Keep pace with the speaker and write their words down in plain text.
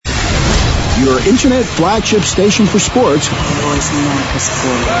your internet flagship station for sports. VoiceAmerica Sports.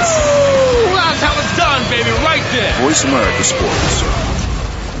 Woo! That's how it's done, baby, right there. Voice America Sports.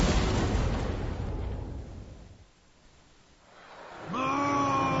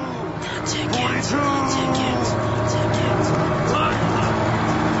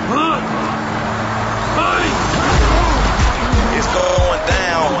 It's going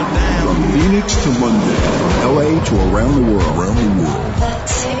down. From Phoenix to London, LA to around the world.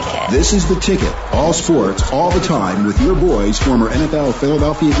 This is The Ticket. All sports, all the time, with your boys, former NFL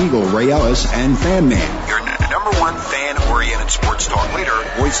Philadelphia Eagle Ray Ellis and Fan Man. Your number one fan-oriented sports talk leader,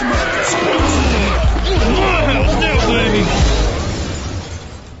 Voice America Sports.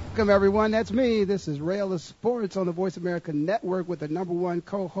 Welcome, everyone. That's me. This is Ray Ellis Sports on the Voice America Network with the number one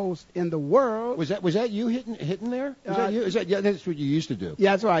co-host in the world. Was that you hitting there? Was that you? That's what you used to do?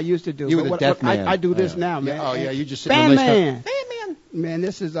 Yeah, that's what I used to do. You were the deaf man. I do this now, man. Yeah, you just sit Fan in Man. Fan Man. Man,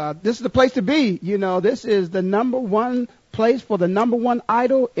 this is the place to be. You know, this is the number one place for the number one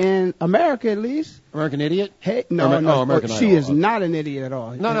idol in America, at least. American Idiot? Hey, no. American she Idol. is not an idiot at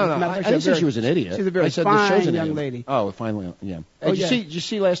all. No. I didn't say she was an idiot. She's a very fine young lady. Oh, finally, yeah. Did you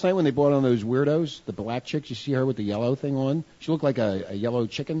see last night when they brought on those weirdos, the black chicks? You see her with the yellow thing on? She looked like a yellow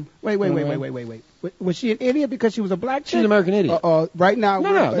chicken. Wait. Was she an idiot because she was a black chick? She's an American Idiot. Right now,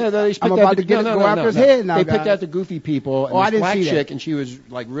 No. I'm about to go after his head now. They picked out the goofy people, and I this didn't black see chick, that. and she was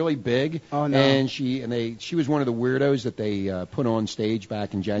like really big. Oh no. And she was one of the weirdos that they put on stage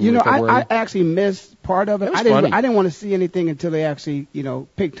back in January. You know, February. I actually missed part of it. It was funny. I didn't want to see anything until they actually,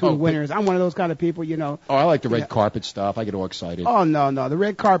 picked two winners. I'm one of those kind of people, Oh, I like the red carpet stuff. I get all excited. Oh no, the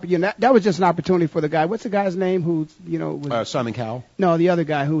red carpet. That was just an opportunity for the guy. What's the guy's name who was Simon Cowell? No, the other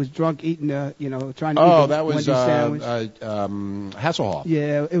guy who was drunk eating trying to eat that was Wendy's sandwich. Hasselhoff.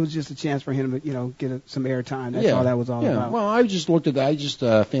 Yeah, it was just a chance for him to get some airtime. That's all that was all about. Well, I just looked at that. I just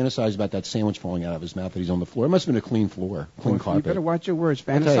fantasized about that sandwich falling out of his mouth that he's on the floor. It must have been a clean floor, clean carpet. You better watch your words.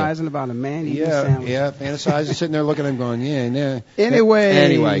 Fantasizing about a man eating a sandwich. Yeah, fantasizing, sitting there looking at him going, yeah.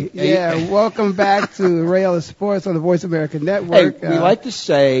 Anyway. Yeah, welcome back to Ray Ellis Sports on the Voice America Network. Hey, we like to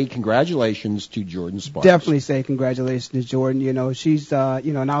say congratulations to Jordan Sparks. Definitely say congratulations to Jordan. She's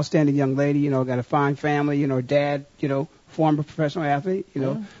an outstanding young lady. Got a fine family. Her dad, former professional athlete.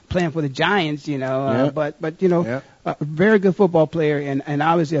 Playing for the Giants. But a very good football player and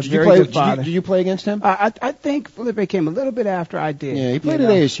obviously a very good father. Did you play against him? I think Felipe came a little bit after I did. Yeah, he played at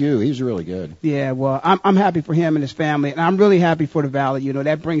ASU. He was really good. Yeah, well, I'm happy for him and his family, and I'm really happy for the Valley.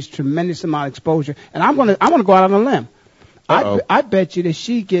 That brings tremendous amount of exposure. And I'm gonna go out on a limb. I bet you that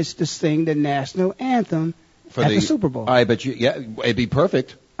she gets to sing the national anthem at the Super Bowl. I bet you. Yeah, it'd be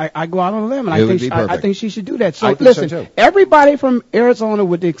perfect. I go out on a limb, and I think she should do that. So listen, so everybody from Arizona,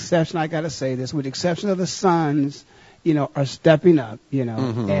 with the exception, I got to say this, with the exception of the Suns, are stepping up.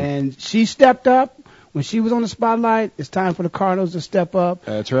 And she stepped up when she was on the spotlight. It's time for the Cardinals to step up.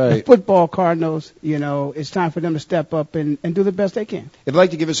 That's right. The football Cardinals, it's time for them to step up and do the best they can. If you'd like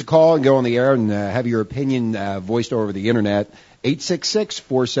to give us a call and go on the air and have your opinion voiced over the internet,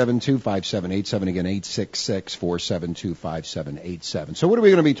 866-472-5787. Again, 866-472-5787. So what are we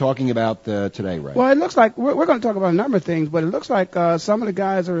going to be talking about today, Ray? Well, it looks like we're going to talk about a number of things, but it looks like some of the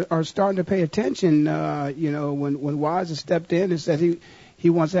guys are starting to pay attention. When Wise has stepped in and said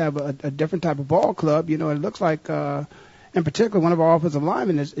he wants to have a different type of ball club. It looks like, in particular, one of our offensive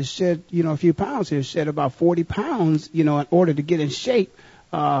linemen is shed, a few pounds here, shed about 40 pounds, in order to get in shape.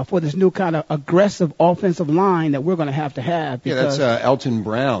 For this new kind of aggressive offensive line that we're going to have. Because, that's Elton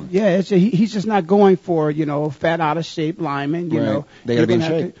Brown. Yeah, he's just not going for, fat, out of shape linemen. Right. They got to be in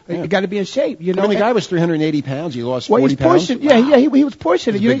shape. You got to be in shape. I mean, the guy was 380 pounds. He lost 40 pounds. Pushing. He was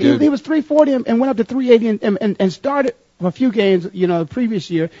pushing it. He was 340 and went up to 380 and started a few games, the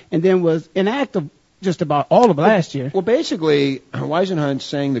previous year, and then was inactive just about all of last year. Well, basically, Weisenhunt's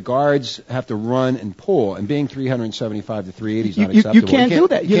saying the guards have to run and pull, and being 375 to 380 is not acceptable. You can't do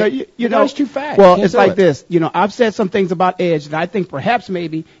that. The guy's too fat. Well, it's like this. I've said some things about Edge that I think perhaps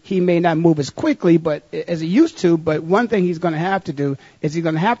maybe he may not move as quickly, but as he used to. But one thing he's going to have to do is he's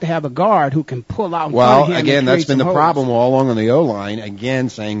going to have a guard who can pull out. Well, again, that's been the problem all along on the O-line. Again,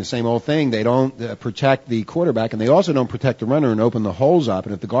 saying the same old thing. They don't protect the quarterback, and they also don't protect the runner and open the holes up.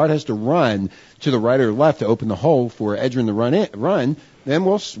 And if the guard has to run to the right or left to open the hole for Edgerrin to run, then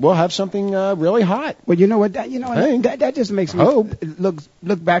we'll have something really hot. Well, you know what? That just makes me look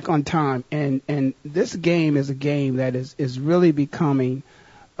back on time, and this game is a game that is really becoming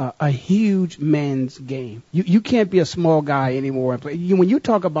a huge men's game. You can't be a small guy anymore. When you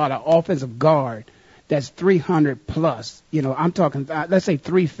talk about an offensive guard that's 300 plus. I'm talking, let's say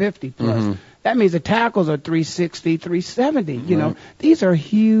 350 plus. That means the tackles are 360, 370. These are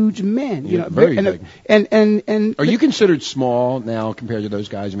huge men. Very big. And are you considered small now compared to those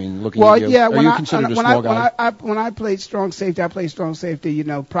guys? I mean, looking well, at you, yeah. are you considered a small guy? When I played strong safety,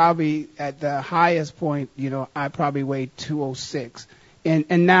 probably at the highest point, I probably weighed 206.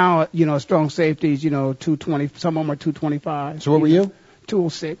 And now, strong safeties, 220. Some of them are 225. So what were you?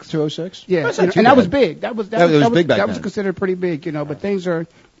 206. 206? Yeah, and that was big. That was big back then. That was considered pretty big, but things are.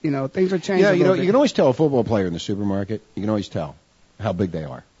 Things are changing. Yeah, you can always tell a football player in the supermarket. You can always tell how big they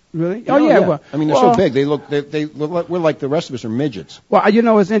are. Really? Oh yeah. Well, I mean, they're so big. They look. We're like the rest of us are midgets. Well,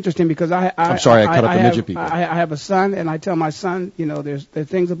 it's interesting because I'm sorry, I cut up the midget people. I have a son, and I tell my son, there's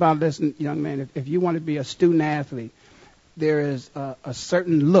things about this, young man. If you want to be a student athlete, there is a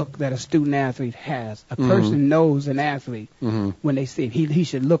certain look that a student athlete has. A person knows an athlete when they see him. He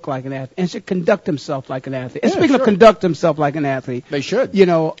should look like an athlete and should conduct himself like an athlete. And speaking of conduct himself like an athlete, they should.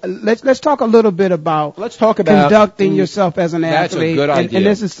 Let's talk a little bit about conducting yourself as an athlete. That's a good idea. And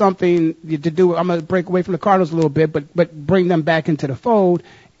this is something to do. I'm going to break away from the Cardinals a little bit, but bring them back into the fold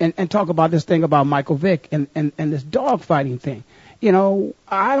and talk about this thing about Michael Vick and this dogfighting thing.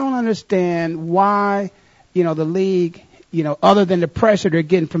 I don't understand why the league, other than the pressure they're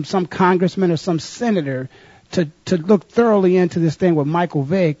getting from some congressman or some senator to look thoroughly into this thing with Michael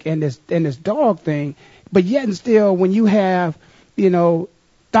Vick and this dog thing, but yet and still when you have,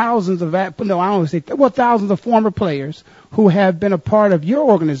 thousands of former players who have been a part of your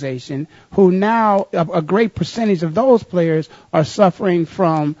organization, who now a great percentage of those players are suffering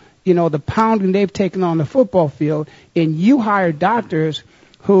from, the pounding they've taken on the football field, and you hire doctors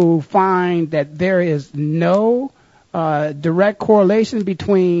who find that there is no direct correlation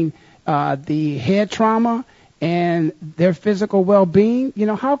between the head trauma and their physical well-being.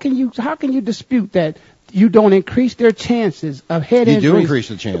 How can you dispute that you don't increase their chances of head injuries? You do increase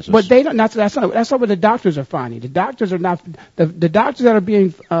the chances, but they don't. That's not what the doctors are finding. The doctors are not the doctors that are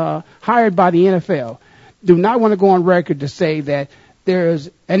being hired by the NFL do not want to go on record to say that there's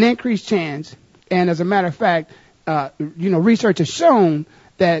an increased chance. And as a matter of fact, research has shown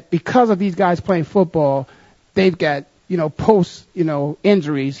that because of these guys playing football, they've got, post,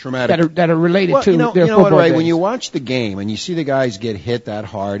 injuries traumatic that are related to their football days. Right? When you watch the game and you see the guys get hit that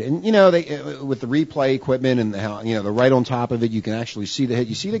hard, and they with the replay equipment and how they're right on top of it, you can actually see the hit.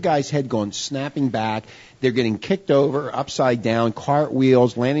 You see the guy's head going snapping back. They're getting kicked over, upside down,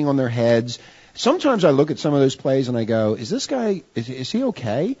 cartwheels, landing on their heads. Sometimes I look at some of those plays and I go, is this guy, is he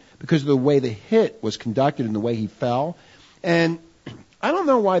okay? Because of the way the hit was conducted and the way he fell. And I don't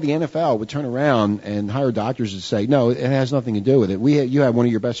know why the NFL would turn around and hire doctors to say, no, it has nothing to do with it. You had one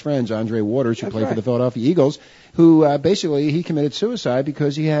of your best friends, Andre Waters, who played for the Philadelphia Eagles, who basically he committed suicide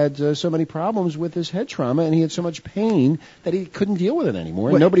because he had so many problems with his head trauma and he had so much pain that he couldn't deal with it anymore,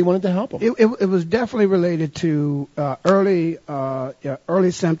 and nobody wanted to help him. It was definitely related to early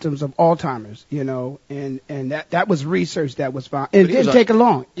symptoms of Alzheimer's, and that was research that was found. And it didn't take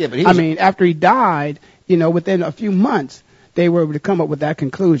long. Yeah, but after he died, within a few months, they were able to come up with that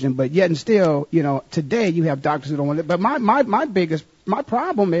conclusion. But yet and still, today you have doctors who don't want it. But my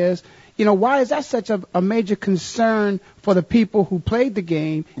problem is, why is that such a major concern for the people who played the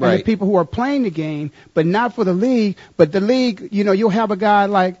game and the people who are playing the game, but not for the league? But the league, you'll have a guy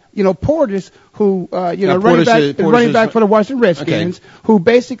like, Portis, who, running back for the Washington Redskins, who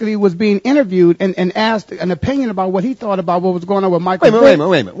basically was being interviewed and asked an opinion about what he thought about what was going on with Michael Vick. Wait a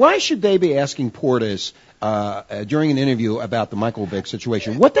minute. Why should they be asking Portis during an interview about the Michael Vick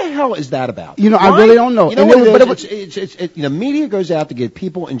situation? What the hell is that about? I really don't know. The media goes out to get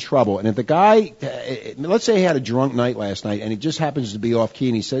people in trouble, and if the guy, let's say he had a drunk night last night, and he just happens to be off key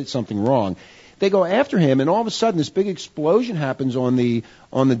and he said something wrong, they go after him, and all of a sudden this big explosion happens on the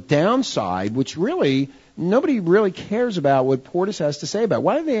downside, which really nobody really cares about what Portis has to say about it.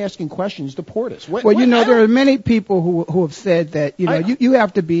 Why are they asking questions to Portis? There are many people who have said that, you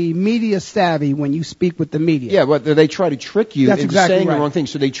have to be media savvy when you speak with the media. Yeah, but they try to trick you into saying right. the wrong thing.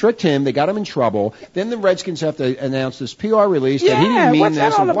 So they tricked him. They got him in trouble. Then the Redskins have to announce this PR release that he didn't mean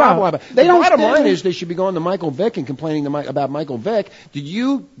this. And blah, blah, blah. The bottom line is they should be going to Michael Vick and complaining about Michael Vick.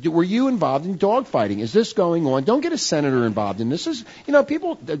 Were you involved in dogfighting? Is this going on? Don't get a senator involved in this.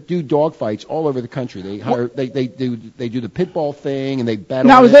 People that do dogfights all over the country. They do the pitball thing and they bet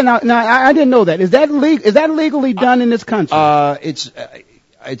on it. Now, I didn't know that. Is that legally done in this country?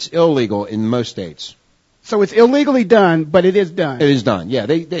 It's illegal in most states. So it's illegally done, but it is done. It is done. Yeah,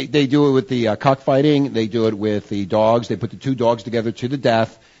 they do it with the cockfighting. They do it with the dogs. They put the two dogs together to the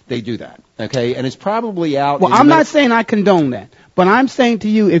death. they do that. Okay, and it's probably out. Well, I'm not saying I condone that. But I'm saying to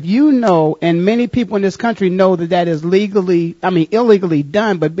you, if you know, and many people in this country know that is illegally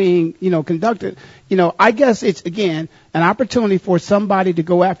done, but being, conducted, I guess it's, again, an opportunity for somebody to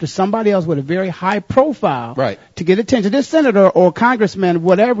go after somebody else with a very high profile. Right. To get attention. This senator or congressman,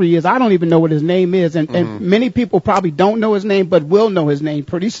 whatever he is, I don't even know what his name is, and many people probably don't know his name, but will know his name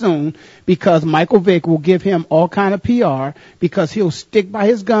pretty soon, because Michael Vick will give him all kind of PR, because he'll stick by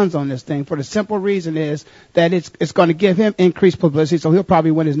his guns on this thing, for the simple reason is that it's going to give him increased publicity, so he'll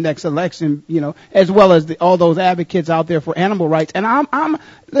probably win his next election, as well as all those advocates out there for animal rights. And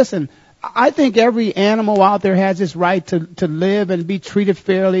listen, I think every animal out there has its right to live and be treated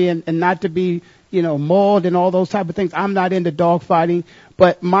fairly and not to be, mauled and all those type of things. I'm not into dog fighting,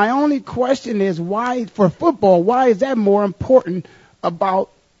 but my only question is why, for football, why is that more important about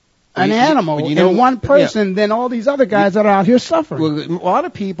an animal and one person than all these other guys that are out here suffering? Well, a lot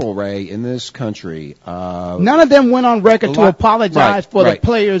of people, Ray, in this country, none of them went on record to apologize for the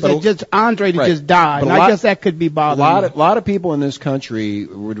players that just died. And I guess that could be bothering. A lot of people in this country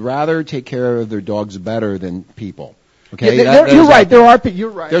would rather take care of their dogs better than people. Okay, you're right. You're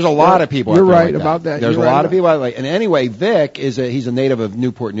right. There's a lot of people. You're right like about that. There's a lot of people. And anyway, Vic he's a native of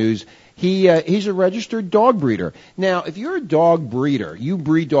Newport News. He's a registered dog breeder. Now, if you're a dog breeder, you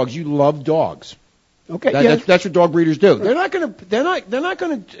breed dogs. You love dogs. Okay, that's what dog breeders do. They're not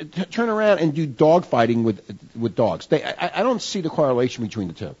going to turn around and do dog fighting with dogs. I don't see the correlation between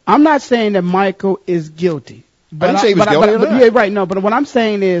the two. I'm not saying that Michael is guilty. I didn't say he was guilty. Yeah, right. No, but what I'm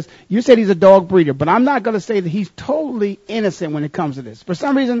saying is, you said he's a dog breeder, but I'm not going to say that he's totally innocent when it comes to this. For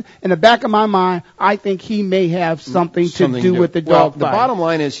some reason, in the back of my mind, I think he may have something to do with the dog fight. The bottom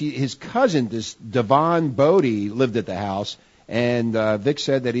line is his cousin, this Devon Bodie, lived at the house, and Vic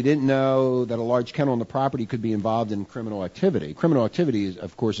said that he didn't know that a large kennel on the property could be involved in criminal activity. Criminal activity,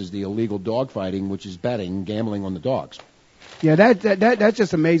 of course, is the illegal dog fighting, which is betting, gambling on the dogs. Yeah, that's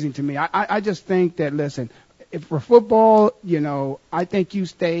just amazing to me. I just think that, listen, if for football, I think you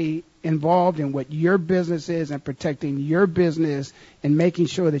stay involved in what your business is and protecting your business and making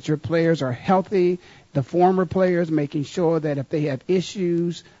sure that your players are healthy, the former players, making sure that if they have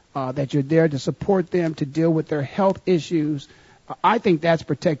issues, that you're there to support them, to deal with their health issues. I think that's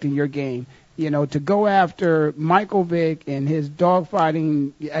protecting your game. To go after Michael Vick and his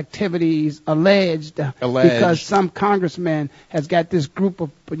dogfighting activities alleged because some congressman has got this group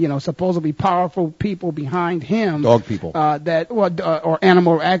of, supposedly powerful people behind him. Dog people. Or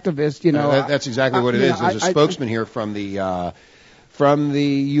animal activists, That's exactly what it is. There's a spokesman here from the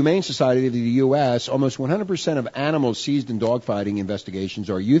Humane Society of the U.S., almost 100% of animals seized in dogfighting investigations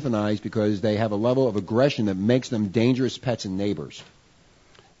are euthanized because they have a level of aggression that makes them dangerous pets and neighbors.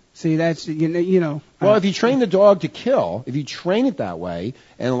 See, that's, Well, if you train the dog to kill, if you train it that way,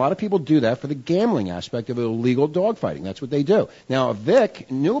 and a lot of people do that for the gambling aspect of illegal dog fighting. That's what they do. Now, if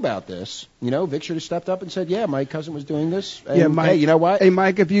Vic knew about this, Vic should have stepped up and said, yeah, my cousin was doing this. And, Mike, hey, you know what? Hey,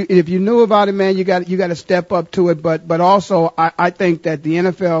 Mike, if you knew about it, man, you got to step up to it. But also, I think that the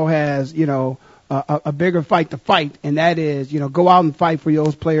NFL has, a bigger fight to fight, and that is, go out and fight for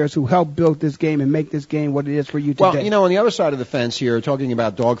those players who helped build this game and make this game what it is for you today. Well, on the other side of the fence here, talking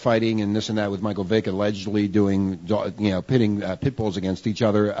about dogfighting and this and that with Michael Vick allegedly doing, pitting pit bulls against each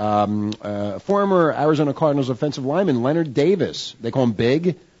other. Former Arizona Cardinals offensive lineman Leonard Davis, they call him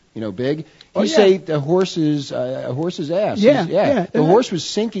Big. Big. He saved a horse's ass. Yeah. The horse was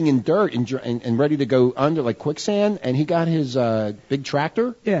sinking in dirt and ready to go under like quicksand, and he got his big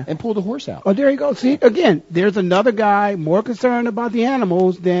tractor and pulled the horse out. Oh, there you go. See, again, there's another guy more concerned about the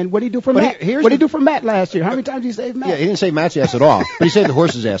animals than what did he do for Matt. What did he do for Matt last year? How many times did he save Matt? Yeah, he didn't save Matt's ass at all, but he saved the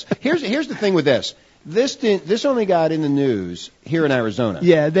horse's ass. Here's the thing with this. This only got in the news here in Arizona.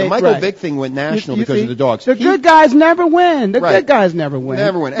 Yeah, the Michael Vick thing went national because of the dogs. The good guys never win. Good guys never win.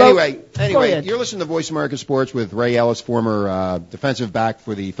 Never win. Anyway, you're listening to Voice America Sports with Ray Ellis, former defensive back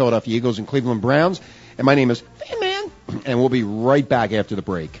for the Philadelphia Eagles and Cleveland Browns, and my name is Fan Man, and we'll be right back after the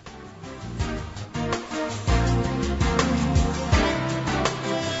break.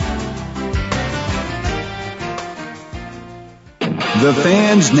 The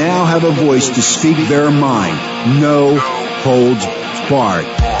fans now have a voice to speak their mind. No holds barred.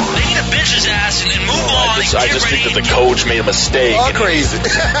 They need to bitch his ass and then move on. I just think that the coach made a mistake. All crazy.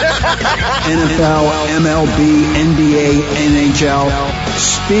 NFL, MLB, NBA, NHL.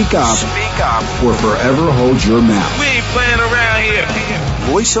 Speak up or forever hold your mouth. We ain't playing around here.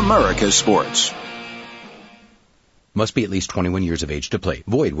 Voice America Sports. Must be at least 21 years of age to play.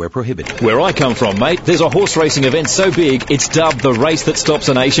 Void where prohibited. Where I come from, mate, there's a horse racing event so big, it's dubbed the race that stops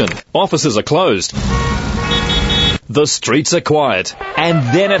a nation. Offices are closed. The streets are quiet.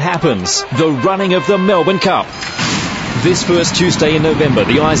 And then it happens. The running of the Melbourne Cup. This first Tuesday in November,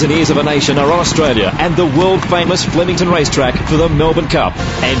 the eyes and ears of a nation are on Australia and the world-famous Flemington racetrack for the Melbourne Cup.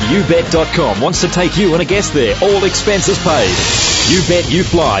 And YouBet.com wants to take you and a guest there, all expenses paid. You Bet You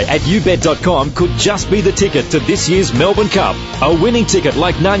Fly at YouBet.com could just be the ticket to this year's Melbourne Cup. A winning ticket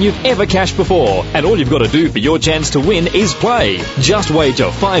like none you've ever cashed before. And all you've got to do for your chance to win is play. Just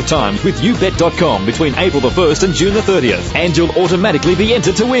wager 5 times with YouBet.com between April the 1st and June the 30th. And you'll automatically be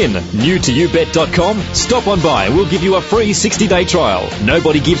entered to win. New to YouBet.com? Stop on by and we'll give you a free 60-day trial.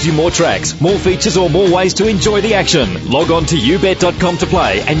 Nobody gives you more tracks, more features or more ways to enjoy the action. Log on to YouBet.com to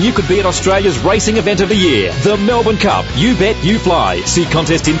play and you could be at Australia's racing event of the year, the Melbourne Cup. You Bet You Fly. See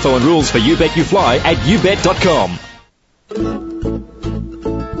contest info and rules for You Bet You Fly at YouBet.com.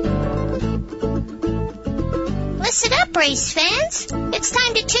 Listen up, race fans. It's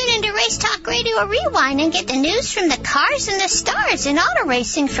time to tune into Race Talk Radio Rewind and get the news from the cars and the stars in auto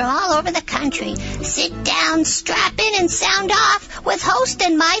racing from all over the country. Sit down, strap in, and sound off with host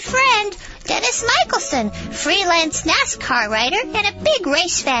and my friend, Dennis Michelson, freelance NASCAR writer and a big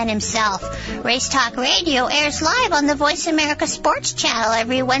race fan himself. Race Talk Radio airs live on the Voice America Sports channel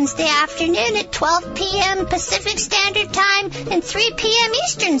every Wednesday afternoon at 12 p.m. Pacific Standard Time and 3 p.m.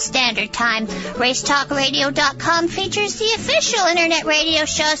 Eastern Standard Time. RaceTalkRadio.com features the official internet radio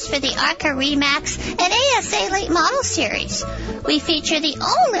shows for the ARCA Remax and ASA Late Model Series. We feature the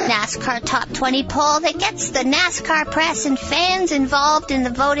only NASCAR Top 20 poll that gets the NASCAR press and fans involved in the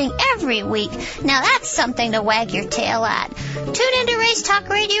voting every week. Now that's something to wag your tail at. Tune into Race Talk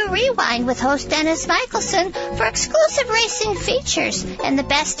Radio Rewind with host Dennis Michelson for exclusive racing features and the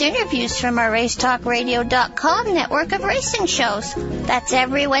best interviews from our RaceTalkRadio.com network of racing shows. That's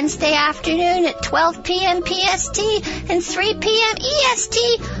every Wednesday afternoon at 12 p.m. PST and 3 p.m.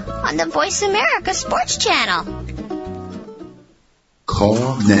 EST on the Voice America Sports channel. Call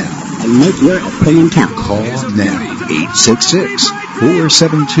now. And make your opinion count. Call now.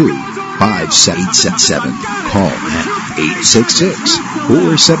 866-472-5787. Call now.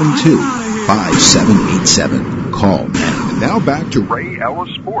 866-472-5787. Call now. Now back to Ray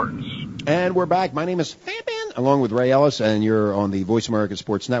Ellis Sports. And we're back. My name is Fan Man, along with Ray Ellis, and you're on the Voice America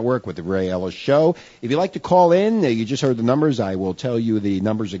Sports Network with the Ray Ellis Show. If you'd like to call in, you just heard the numbers. I will tell you the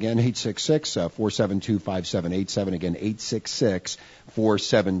numbers again, 866-472-5787. Again,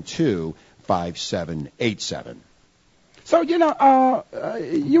 866-472-5787. So, you're going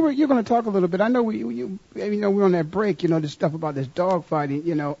to talk a little bit. I know we're on that break, this stuff about this dog fighting,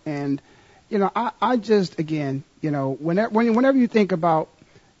 and, I just, again, whenever you think about,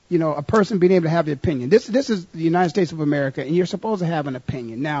 a person being able to have the opinion. This is the United States of America, and you're supposed to have an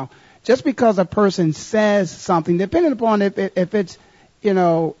opinion. Now, just because a person says something, depending upon if it's,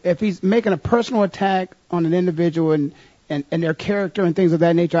 if he's making a personal attack on an individual and their character and things of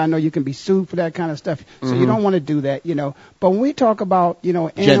that nature, I know you can be sued for that kind of stuff. So you don't want to do that, But when we talk about,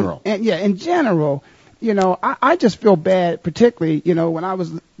 in general, I just feel bad, particularly, when I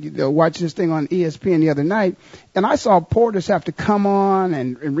was watching this thing on ESPN the other night, and I saw Portis have to come on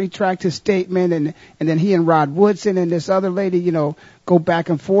and retract his statement, and then he and Rod Woodson and this other lady, go back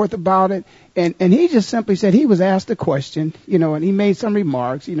and forth about it, and he just simply said he was asked a question, and he made some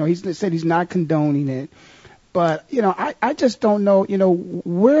remarks, he said he's not condoning it, but I just don't know,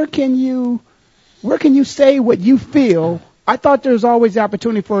 where can you say what you feel? I thought there was always the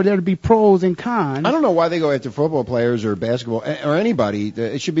opportunity for there to be pros and cons. I don't know why they go after football players or basketball or anybody.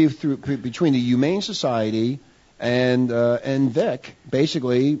 It should be between the Humane Society and Vic,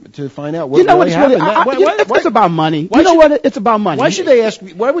 basically, to find out what really happened. It's about money. It's about money. Why should they ask?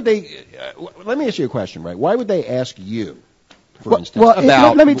 Why would they? Let me ask you a question, right? Why would they ask you, for instance,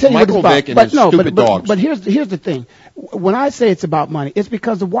 about let me tell you Michael Vick and his stupid dogs? But here's the thing. When I say it's about money, it's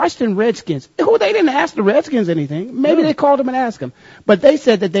because the Washington Redskins, they didn't ask the Redskins anything. Maybe they called them and asked them. But they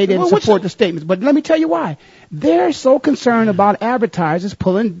said that they didn't support the statements. But let me tell you why. They're so concerned about advertisers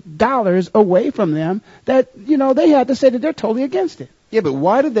pulling dollars away from them that, they had to say that they're totally against it. Yeah, but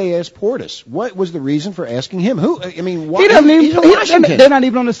why did they ask Portis? What was the reation for asking him? Why? They're not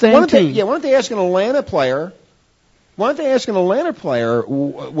even on the same team. Why don't they ask an Atlanta player? Why don't they ask an Atlanta player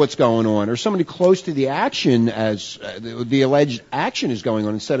what's going on, or somebody close to the action as the alleged action is going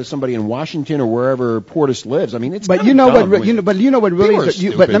on, instead of somebody in Washington or wherever Portis lives? I mean, it's. But what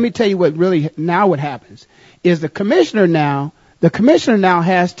let me tell you what really now what happens is the commissioner now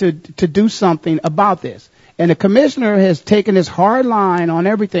has to do something about this, and the commissioner has taken this hard line on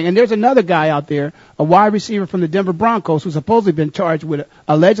everything. And there's another guy out there, a wide receiver from the Denver Broncos, who's supposedly been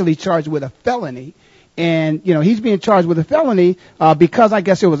allegedly charged with a felony. And, he's being charged with a felony because I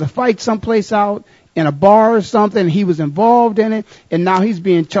guess there was a fight someplace out, in a bar or something. He was involved in it, and now he's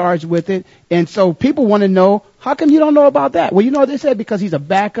being charged with it. And so people want to know, how come you don't know about that? Well, you know what they said, because he's a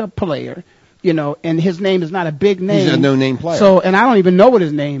backup player, and his name is not a big name. He's a no-name player. So, and I don't even know what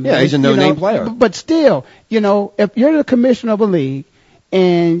his name is. Yeah, he's a no-name player. But still, if you're the commissioner of a league,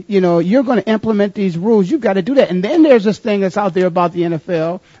 and, you're going to implement these rules, you've got to do that. And then there's this thing that's out there about the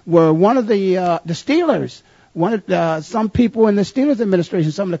NFL where one of the Steelers, some people in the Steelers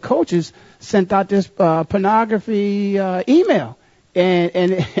administration, some of the coaches sent out this pornography email. And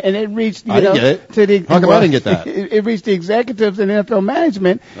it reached, I didn't get it. to the. How come I didn't get that? It reached the executives in NFL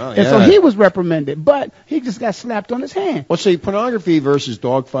management, and so he was reprimanded. But he just got slapped on his hand. Well, see, pornography versus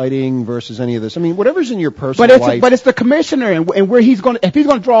dogfighting versus any of this. I mean, whatever's in your personal life. But it's the commissioner, and where if he's going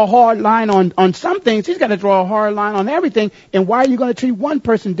to draw a hard line on some things, he's got to draw a hard line on everything. And why are you going to treat one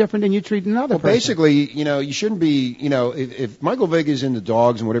person different than you treat another person? Basically, you shouldn't be, if Michael Vick is into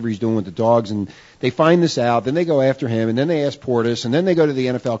dogs and whatever he's doing with the dogs, and they find this out, then they go after him, and then they ask Portis, and then they go to the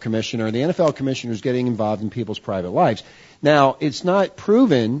NFL commissioner, and the NFL commissioner is getting involved in people's private lives. Now, it's not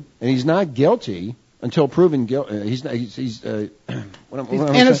proven, and he's not guilty until proven guilty. He's innocent.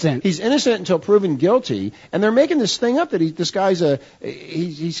 He's innocent until proven guilty, and they're making this thing up that this guy's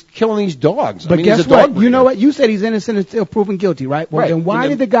he's killing these dogs. But guess what? You know what? You said he's innocent until proven guilty, right? Well, right. Then why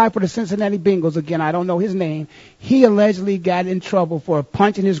did the guy for the Cincinnati Bengals, again, I don't know his name, he allegedly got in trouble for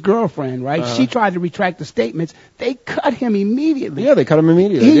punching his girlfriend, right? She tried to retract the statements. They cut him immediately. Yeah, they cut him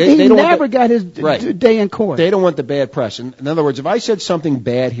immediately. He never got his day in court. They don't want the bad press. In other words, if I said something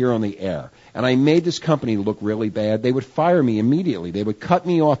bad here on the air, and I made this company look really bad, they would fire me immediately. They would cut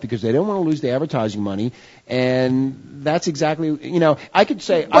me off because they don't want to lose the advertising money. And that's exactly, I could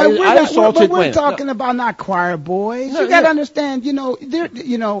say, I assaulted. But we're talking about not choir boys. You got to understand,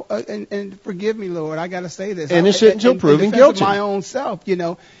 and forgive me, Lord, I got to say this. Innocent until proven guilty. Of my own self,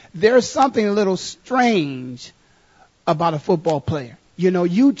 there's something a little strange about a football player.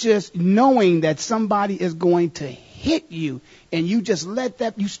 You just knowing that somebody is going to hit you, and you just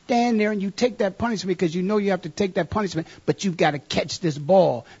you stand there and you take that punishment because you know you have to take that punishment, but you've got to catch this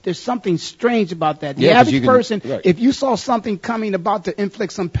ball. There's something strange about that. The average person, if you saw something coming about to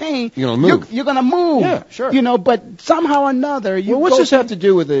inflict some pain, you're going to move. Yeah, sure. But somehow or another, what's this have to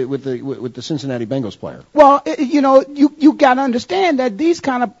do with the Cincinnati Bengals player? Well, you got to understand that these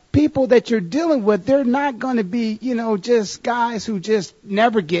kind of people that you're dealing with, they're not going to be, just guys who just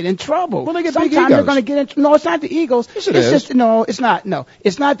never get in trouble. Well, they get Sometimes big egos. They're going to get in. No, it's not the Eagles. Yes, it is. It's not. No,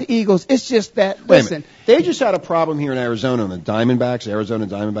 it's not the Eagles. It's just that. Listen, they just had a problem here in Arizona on the Diamondbacks, Arizona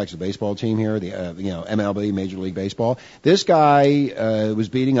Diamondbacks, the baseball team here, the MLB, Major League Baseball. This guy was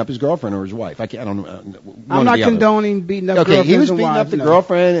beating up his girlfriend or his wife. I don't know. I'm not condoning beating up girlfriends. Okay, he was beating up the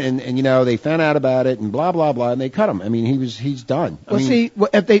girlfriend, and they found out about it, and blah blah blah, and they cut him. I mean, he's done.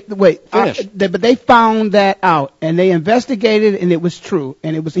 If they but they found that out, and they investigated, and it was true,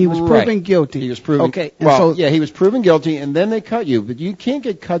 and he was proven guilty. He was proven. Okay. He was proven guilty, and then they cut you. But you can't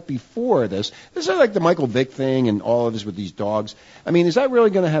get cut before this. This is like the Michael Vick thing and all of this with these dogs. I mean, is that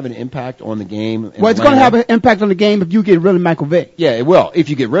really going to have an impact on the game? Well, it's going to have an impact on the game if you get rid of Michael Vick. Yeah, it will. If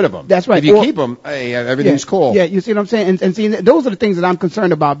you get rid of him. That's right. If you keep him, everything's cool. Yeah, you see what I'm saying? And see, those are the things that I'm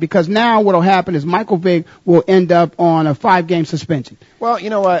concerned about, because now what will happen is Michael Vick will end up on a 5-game suspension. Well, you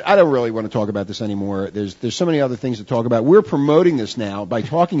know what? I don't really want to talk about this anymore. There's so many other things to talk about. We're promoting this now by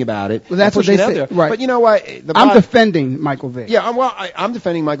talking about it. Well, that's what they say. Right. But you know what? I'm defending Michael Vick. Yeah, I'm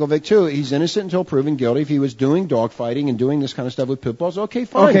defending Michael Vick too. He's innocent until proven guilty. If he was doing dogfighting and doing this kind of stuff with pit bulls, okay,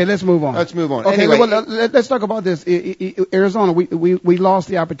 fine. Okay, let's move on. Okay, anyway, let's talk about this. Arizona, we lost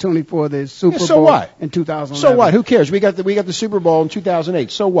the opportunity for the Super Bowl. So what? In 2011. So what? Who cares? We got the Super Bowl in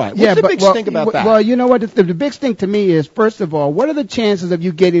 2008. So what? What's the big stink about that? Well, you know what? The big stink to me is, first of all, what are the chances of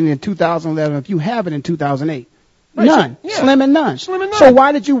you getting it in 2011 if you have it in 2008? Right. None. Yeah. Slim and none. So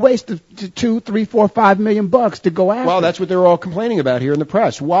why did you waste the $2, $3, $4, $5 million to go after? Well, that's what they're all complaining about here in the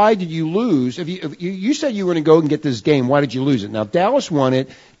press. Why did you lose? If you said you were going to go and get this game, why did you lose it? Now Dallas won it.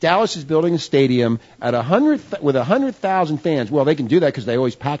 Dallas is building a stadium with 100,000 fans. Well, they can do that because they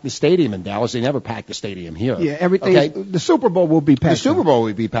always pack the stadium in Dallas. They never pack the stadium here. Yeah, everything. Okay? The Super Bowl will be packed. The Super Bowl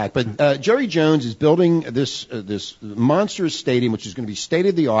will be packed. But Jerry Jones is building this monstrous stadium, which is going to be state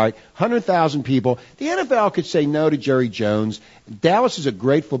of the art, 100,000 people. The NFL could say no to Jerry Jones. Dallas is a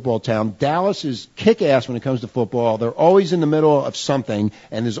great football town. Dallas is kick-ass when it comes to football. They're always in the middle of something,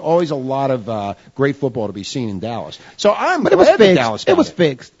 and there's always a lot of great football to be seen in Dallas. So I'm glad that Dallas got it. It was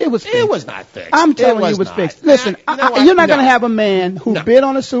fixed. It was not fixed. I'm telling you, it was fixed. Listen, you're not going to have a man who bid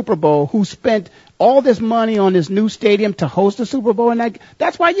on a Super Bowl, who spent all this money on this new stadium to host the Super Bowl, and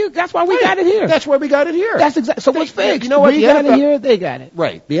that's why we got it here. That's why we got it here. That's exactly. So what's fixed? You know what? We got it here. They got it.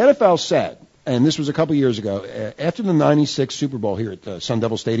 Right. The NFL said and this was a couple years ago, after the 96 Super Bowl here at Sun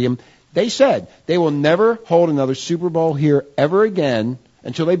Devil Stadium, they said they will never hold another Super Bowl here ever again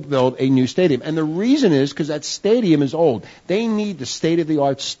until they build a new stadium. And the reason is because that stadium is old. They need the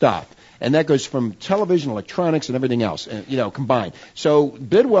state-of-the-art stuff. And that goes from television, electronics, and everything else, combined. So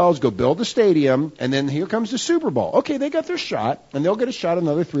Bidwell's go build the stadium, and then here comes the Super Bowl. Okay, they got their shot, and they'll get a shot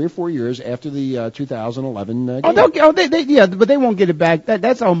another 3 or 4 years after the 2011 game. But they won't get it back.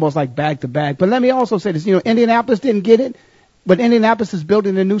 That's almost like back-to-back. But let me also say this. Indianapolis didn't get it. But Indianapolis is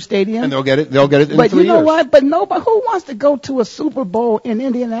building a new stadium. And they'll get it in 3 years. But you know what? But nobody, who wants to go to a Super Bowl in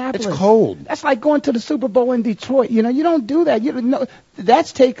Indianapolis? It's cold. That's like going to the Super Bowl in Detroit. You don't do that.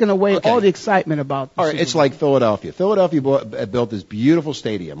 That's taken away all the excitement about all right, it's like Philadelphia. Philadelphia built this beautiful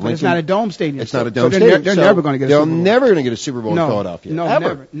stadium. But it's not a dome stadium. It's not a dome stadium. They're never going to get a Super Bowl. They're never going to get a Super Bowl in Philadelphia.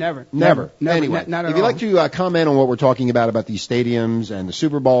 No, never. Anyway, not at if you'd all. like to comment on what we're talking about these stadiums and the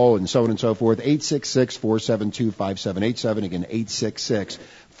Super Bowl and so on and so forth, 866-472-5787. Again,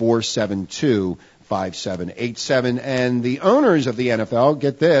 866-472-5787. And the owners of the NFL,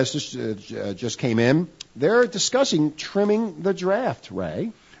 get this just came in, they're discussing trimming the draft,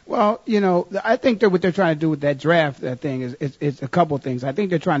 Ray. Well, I think that what they're trying to do with that draft thing is a couple of things. I think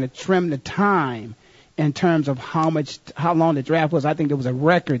they're trying to trim the time in terms of how long the draft was. I think there was a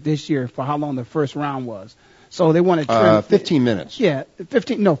record this year for how long the first round was. So they want to trim 15 minutes. Yeah,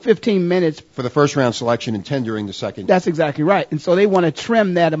 15 minutes for the first round selection and 10 during the second. That's exactly right. And so they want to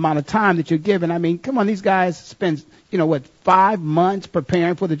trim that amount of time that you're given. I mean, come on, these guys spend 5 months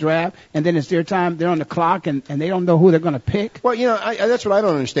preparing for the draft, and then it's their time. They're on the clock, and they don't know who they're going to pick. Well, that's what I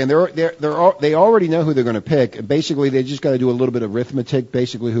don't understand. They already know who they're going to pick. Basically, they just got to do a little bit of arithmetic,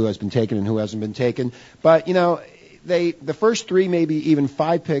 basically who has been taken and who hasn't been taken. But the first 3, maybe even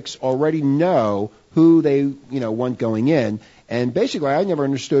 5 picks already know who they want going in. And basically, I never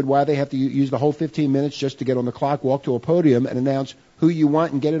understood why they have to use the whole 15 minutes just to get on the clock, walk to a podium, and announce who you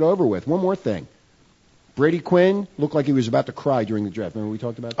want and get it over with. One more thing. Brady Quinn looked like he was about to cry during the draft. Remember we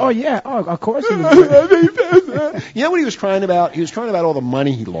talked about that? Oh, yeah. Oh, of course he was. You know what he was crying about? He was crying about all the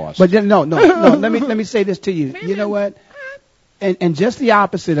money he lost. But no. Let me say this to you. You know what? And just the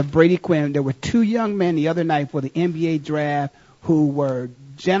opposite of Brady Quinn, there were 2 young men the other night for the NBA draft who were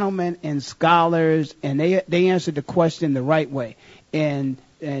gentlemen and scholars, and they answered the question the right way. And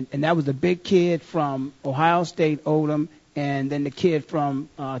that was the big kid from Ohio State, Odom, and then the kid from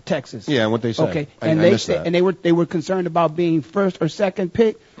Texas. Yeah, and what they said. Okay, and they said, and they were concerned about being first or second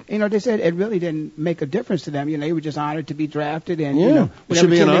pick. They said it really didn't make a difference to them. They were just honored to be drafted, and it should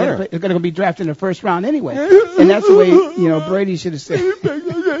be an honor. They're going to be drafted in the first round anyway, and that's the way Brady should have said.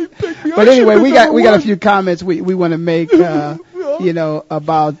 But anyway, we got a few comments we want to make. About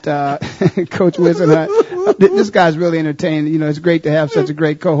Coach Wisenhunt. This guy's really entertaining. It's great to have such a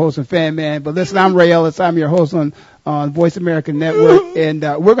great co-host and fan man. But listen, I'm Ray Ellis. I'm your host on VoiceAmerica Network, and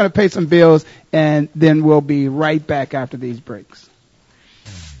we're going to pay some bills, and then we'll be right back after these breaks.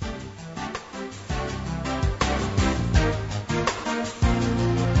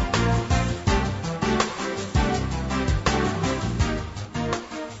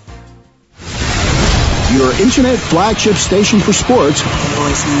 Your internet flagship station for sports.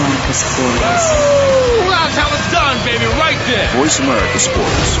 VoiceAmerica Sports. Woo! That's how it's done, baby, right there. Voice America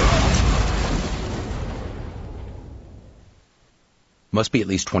Sports. Must be at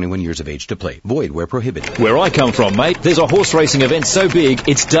least 21 years of age to play. Void where prohibited. Where I come from, mate, there's a horse racing event so big,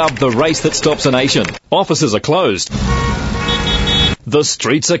 it's dubbed the race that stops a nation. Offices are closed. The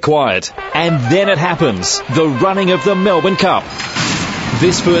streets are quiet. And then it happens. The running of the Melbourne Cup.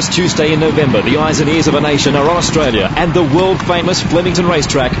 This first Tuesday in November, the eyes and ears of a nation are on Australia and the world-famous Flemington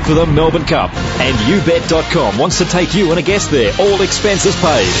racetrack for the Melbourne Cup. And YouBet.com wants to take you and a guest there, all expenses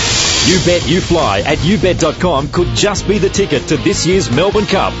paid. You Bet You Fly at YouBet.com could just be the ticket to this year's Melbourne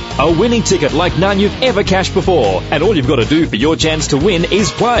Cup. A winning ticket like none you've ever cashed before. And all you've got to do for your chance to win is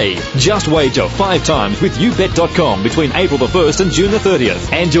play. Just wager 5 times with YouBet.com between April the 1st and June the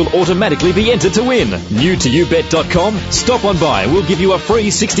 30th. And you'll automatically be entered to win. New to YouBet.com? Stop on by. We'll give you a free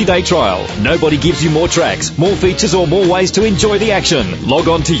 60-day trial. Nobody gives you more tracks, more features or more ways to enjoy the action. Log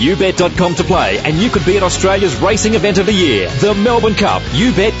on to YouBet.com to play and you could be at Australia's racing event of the year, the Melbourne Cup.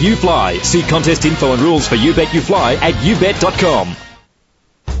 You Bet You Fly. See contest info and rules for You Bet You Fly at YouBet.com.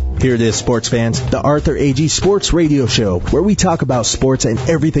 Here it is, sports fans, the Arthur Agee Sports Radio Show, where we talk about sports and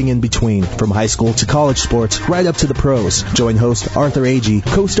everything in between, from high school to college sports, right up to the pros. Join host Arthur Agee,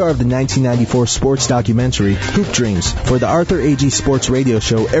 co-star of the 1994 sports documentary Hoop Dreams, for the Arthur Agee Sports Radio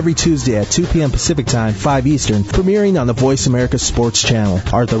Show every Tuesday at 2 p.m. Pacific Time, 5 Eastern, premiering on the VoiceAmerica Sports channel.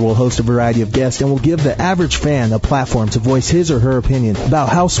 Arthur will host a variety of guests and will give the average fan a platform to voice his or her opinion about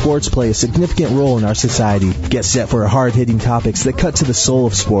how sports play a significant role in our society. Get set for hard-hitting topics that cut to the soul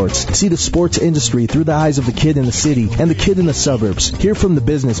of sports. See the sports industry through the eyes of the kid in the city and the kid in the suburbs. Hear from the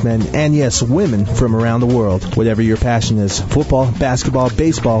businessmen and, yes, women from around the world. Whatever your passion is, football, basketball,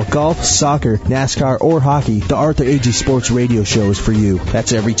 baseball, golf, soccer, NASCAR, or hockey, the Arthur Agee Sports Radio Show is for you.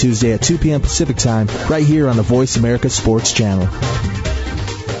 That's every Tuesday at 2 p.m. Pacific Time, right here on the Voice America Sports channel.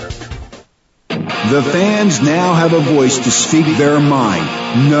 The fans now have a voice to speak their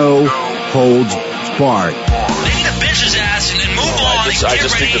mind. No holds barred. I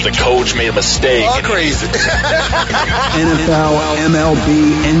just think that the coach made a mistake. All crazy. NFL,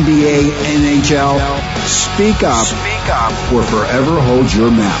 MLB, NBA, NHL. Speak up or forever hold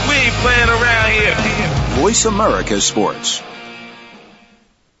your mouth. We ain't playing around here. Voice America Sports.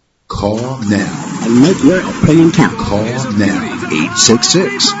 Call now. And make your opinion count. Call now.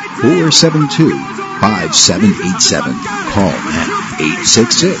 866-472-5787. Call now.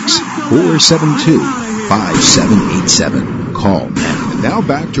 866-472-5787. Call now. Now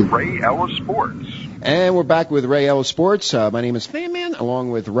back to Ray Ellis Sports. And we're back with Ray Ellis Sports. My name is Fan Man,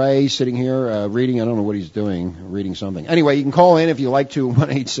 along with Ray, sitting here reading. I don't know what he's doing, reading something. Anyway, you can call in if you like to,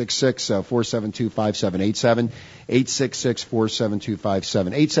 1-866-472-5787,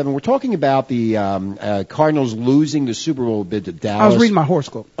 866-472-5787. We're talking about the Cardinals losing the Super Bowl bid to Dallas. I was reading my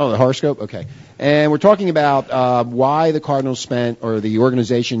horoscope. Oh, the horoscope? Okay. And we're talking about why the Cardinals spent, or the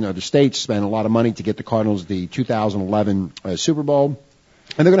organization or the states spent a lot of money to get the Cardinals the 2011 Super Bowl.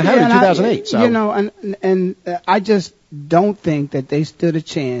 And they're going to have it in 2008. So. And I just don't think that they stood a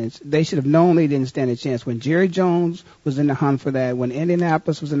chance. They should have known they didn't stand a chance. When Jerry Jones was in the hunt for that, when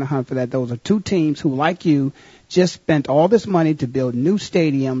Indianapolis was in the hunt for that, those are two teams who, like you, just spent all this money to build new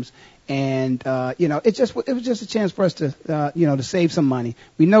stadiums. And, it was just a chance for us to, to save some money.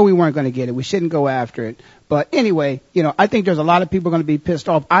 We know we weren't going to get it. We shouldn't go after it. But anyway, I think there's a lot of people going to be pissed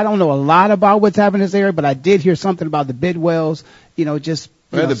off. I don't know a lot about what's happening in this area, but I did hear something about the Bidwells,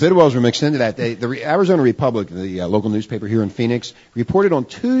 the Bidwells were mixed into that. The Arizona Republic, the local newspaper here in Phoenix, reported on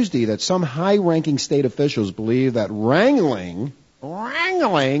Tuesday that some high-ranking state officials believe that wrangling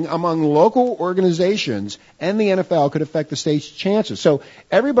among local organizations and the NFL could affect the state's chances. So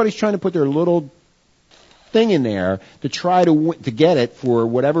everybody's trying to put their little thing in there to try to get it for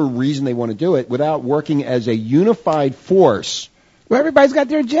whatever reason they want to do it without working as a unified force. Well, everybody's got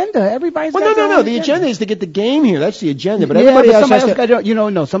their agenda. No. The agenda is to get the game here. That's the agenda. But everybody else has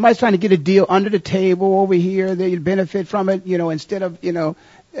to... somebody's trying to get a deal under the table over here. They benefit from it, instead of,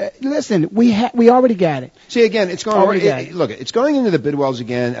 listen, we already got it. See, again, it's going into the Bidwells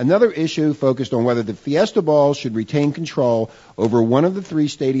again. Another issue focused on whether the Fiesta Balls should retain control over one of the three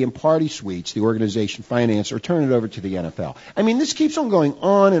stadium party suites the organization financed or turn it over to the NFL. I mean, this keeps on going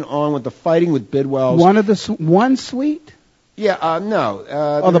on and on with the fighting with Bidwells. One suite? Yeah, no.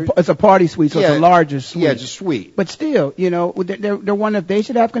 It's a party suite, so it's a larger suite. Yeah, it's a suite. But still, they're one that they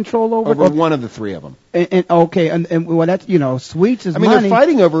should have control over. Over one of the three of them. And that's, suites is money. I mean, they're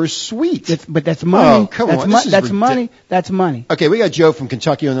fighting over suites. But that's money. Oh, come on. That's money. That's money. Okay, we got Joe from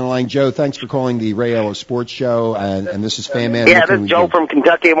Kentucky on the line. Joe, thanks for calling the Ray Ellis Sports Show, and this is Fan Man. Yeah, this is Joe from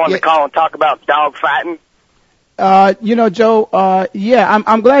Kentucky. I wanted to call and talk about dog fighting. Joe,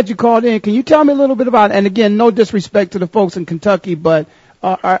 I'm glad you called in. Can you tell me a little bit about it? And again, no disrespect to the folks in Kentucky, but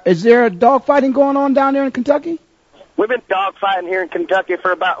is there dog fighting going on down there in Kentucky? We've been dog fighting here in Kentucky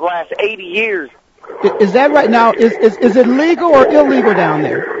for about the last 80 years. Is that right? Now, is it legal or illegal down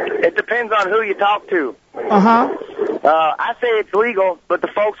there? It depends on who you talk to. Uh-huh. I say it's legal, but the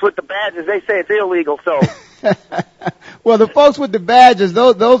folks with the badges, they say it's illegal, so... Well, the folks with the badges,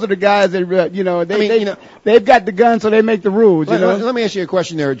 those are the guys that, they've got the gun, so they make the rules, Let me ask you a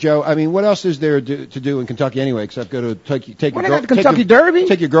question there, Joe. I mean, what else is there to do in Kentucky anyway, except go to take your Kentucky Derby?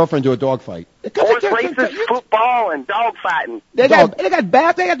 Take your girlfriend to a dog fight. Horse races, football, and dog fighting. They got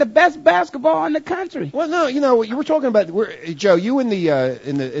the best basketball in the country. Well, no, you were talking about, Joe, you in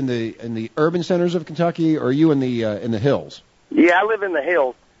the urban centers of Kentucky, or are you in the hills? Yeah, I live in the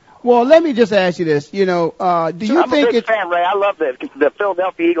hills. Well, let me just ask you this. Do you think I'm a big fan, Ray. I love the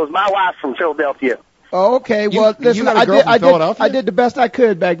Philadelphia Eagles. My wife's from Philadelphia. Oh, okay. Well, listen, I did the best I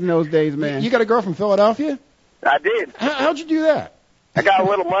could back in those days, man. You got a girl from Philadelphia? I did. How'd you do that? I got a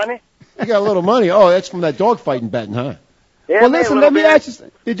little money. You got a little money? Oh, that's from that dog fighting betting, huh? Well, listen, let me ask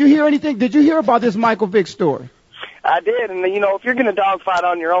you, did you hear anything? Did you hear about this Michael Vick story? I did, and if you're going to dogfight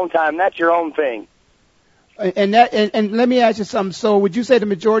on your own time, that's your own thing. And let me ask you something. So, would you say the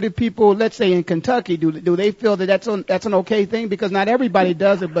majority of people, let's say in Kentucky, do they feel that that's an okay thing? Because not everybody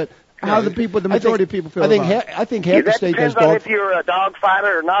does it, but how do the majority of people feel about it? I think half the state does depends on if you're a dog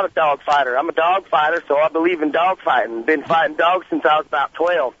fighter or not a dog fighter. I'm a dog fighter, so I believe in dog fighting. Been fighting dogs since I was about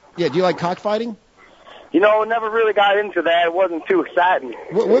 12. Yeah, do you like cockfighting? Never really got into that. It wasn't too exciting.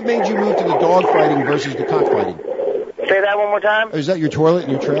 What made you move to the dog fighting versus the cockfighting? Say that one more time. Is that your toilet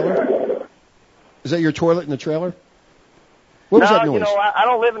in your trailer? Is that your toilet in the trailer? What was that noise? I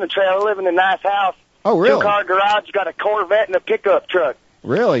don't live in a trailer. I live in a nice house. Oh, really? 2-car garage, got a Corvette and a pickup truck.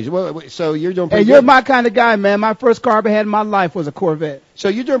 Really? So you're doing pretty good? Hey, you're my kind of guy, man. My first car I ever had in my life was a Corvette. So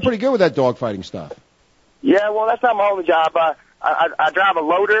you're doing pretty good with that dog fighting stuff. Yeah, well, that's not my only job. I drive a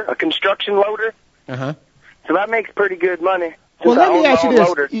loader, a construction loader. Uh-huh. So that makes pretty good money. Well, let me ask you this.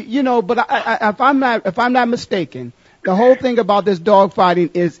 Loader. But if I'm not mistaken, the whole thing about this dog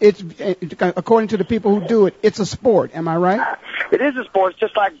fighting is it's according to the people who do it, it's a sport. Am I right? It is a sport. It's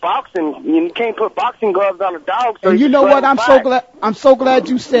just like boxing. You can't put boxing gloves on a dog. So and you know what? I'm so glad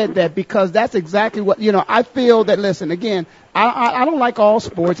you said that, because that's exactly what I feel that. Listen, again, I don't like all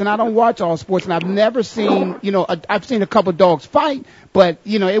sports and I don't watch all sports, and I've never seen I've seen a couple dogs fight, but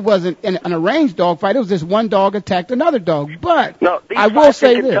it wasn't an arranged dog fight. It was just one dog attacked another dog. But no, these I will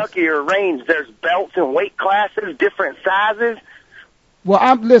say in Kentucky are arranged. There's belts and weight classes, different sizes. Well,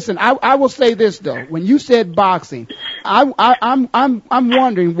 I will say this though. When you said boxing, I'm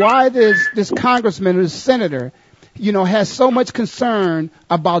wondering why this congressman or this senator, has so much concern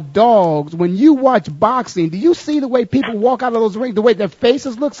about dogs. When you watch boxing, do you see the way people walk out of those rings, the way their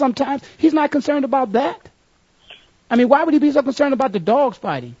faces look sometimes? He's not concerned about that. I mean, why would he be so concerned about the dogs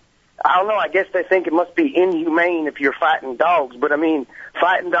fighting? I don't know. I guess they think it must be inhumane if you're fighting dogs. But,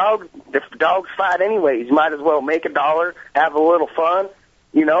 fighting dogs, if dogs fight anyways, you might as well make $1, have a little fun,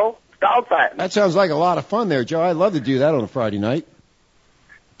 dog fighting. That sounds like a lot of fun there, Joe. I'd love to do that on a Friday night.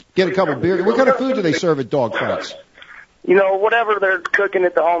 Get a couple of beers. What kind of food do they serve at dog fights? Whatever they're cooking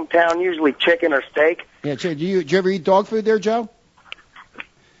at the hometown, usually chicken or steak. Yeah, do you ever eat dog food there, Joe?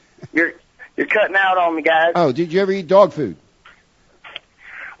 You're cutting out on me, guys. Oh, did you ever eat dog food?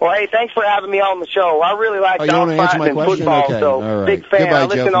 Well, hey, thanks for having me on the show. I really like dog fighting and football, okay. so right. Big fan. Goodbye, I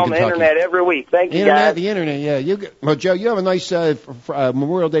listen Joe, on the internet every week. Thank you, guys. The internet, yeah. Well, Joe, you have a nice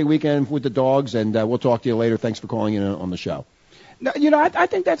Memorial Day weekend with the dogs, and we'll talk to you later. Thanks for calling in on the show. No, I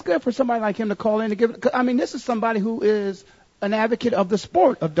think that's good for somebody like him to call in and give. This is somebody who is an advocate of the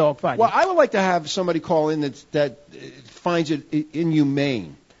sport of dog fighting. Well, I would like to have somebody call in that finds it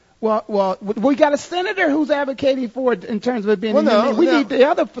inhumane. Well, we got a senator who's advocating for it in terms of it being inhumane. We need the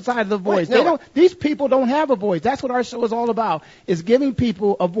other side of the voice. These people don't have a voice. That's what our show is all about, is giving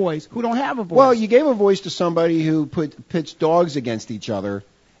people a voice who don't have a voice. Well, you gave a voice to somebody who pits dogs against each other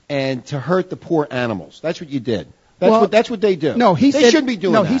and to hurt the poor animals. That's what you did. That's what they do. No, they shouldn't be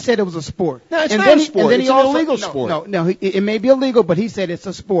doing that. No, he said it was a sport. No, it's not a sport. It's an illegal sport. No, it may be illegal, but he said it's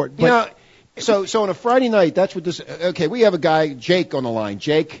a sport. But so on a Friday night, that's what this. Okay, we have a guy, Jake, on the line.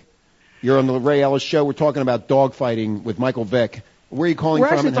 Jake, you're on the Ray Ellis Show. We're talking about dog fighting with Michael Vick. Where are you calling from?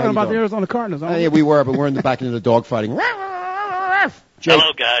 We're actually talking about the Arizona Cardinals. Yeah, we were, but we're back into the dog fighting. Jake.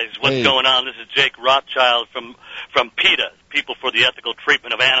 Hello, guys. What's going on? This is Jake Rothschild from PETA, People for the Ethical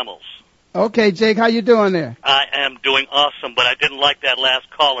Treatment of Animals. Okay, Jake, how you doing there? I am doing awesome, but I didn't like that last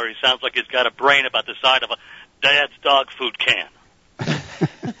caller. He sounds like he's got a brain about the size of a dad's dog food can.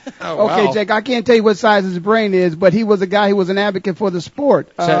 Okay, wow. Jake, I can't tell you what size his brain is, but he was a guy who was an advocate for the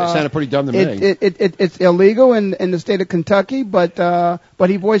sport. Sounded pretty dumb to me. It's illegal in the state of Kentucky, but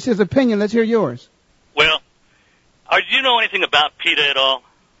he voiced his opinion. Let's hear yours. Well, do you know anything about PETA at all?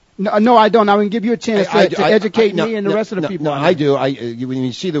 No, I don't. I can give you a chance to educate me and the rest of the people. No, I do. When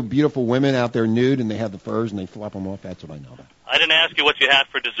you see the beautiful women out there nude and they have the furs and they flop them off, that's what I know about. I didn't ask you what you had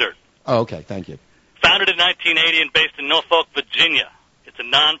for dessert. Oh, okay. Thank you. Founded in 1980 and based in Norfolk, Virginia. It's a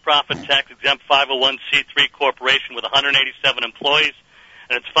non-profit, tax-exempt 501c3 corporation with 187 employees,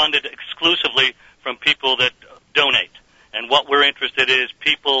 and it's funded exclusively from people that donate. And what we're interested in is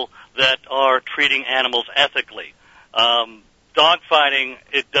people that are treating animals ethically. Dogfighting,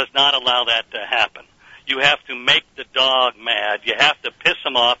 it does not allow that to happen. You have to make the dog mad. You have to piss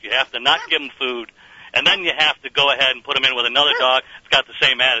him off. You have to not give him food. And then you have to go ahead and put him in with another dog that's got the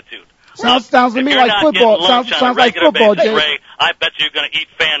same attitude. Sounds to me like football. Sounds like football, Jay. Ray, I bet you're going to eat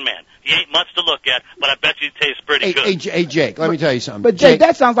Fan Man. He ain't much to look at, but I bet you he tastes pretty good. Hey, Jake, let me tell you something. But, Jake,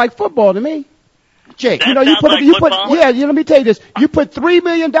 that sounds like football to me. Jake, let me tell you this. You put $3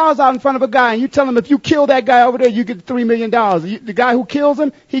 million out in front of a guy, and you tell him if you kill that guy over there, you get $3 million. The guy who kills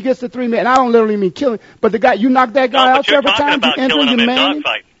him, he gets the $3 million. And I don't literally mean killing, but the guy, you knock that guy out several times, you enter your man.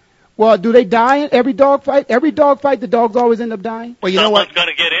 Well, do they die in every dog fight? Every dog fight, the dogs always end up dying. Well, you know what? Someone's going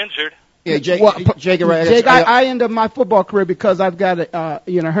to get injured. Yeah, Jake, I ended up my football career because I've got a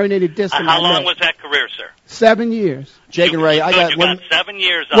herniated disc in my leg. How long was that career, sir? 7 years. Jake and Ray, you got 7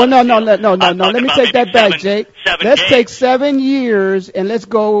 years. Well, no. Let me take that back, Jake. Let's take 7 years and let's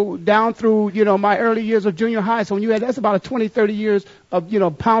go down through, my early years of junior high. So that's about a 20, 30 years of,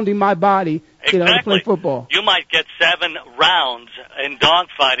 pounding my body, to play football. You might get 7 rounds in dog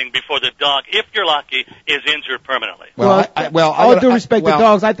fighting before the dog, if you're lucky, is injured permanently. All due respect to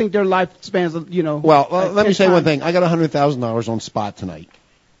dogs, I think their lifespans, Well, let me say one thing. I got $100,000 on spot tonight.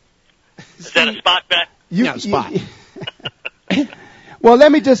 Is that a spot bet? Spot. Well,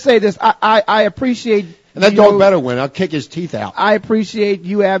 let me just say this. I appreciate. And that dog better win. I'll kick his teeth out. I appreciate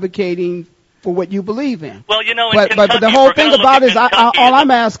you advocating for what you believe in. Well, in but the whole thing about it is, all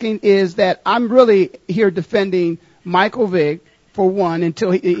I'm asking is that I'm really here defending Michael Vick, for one,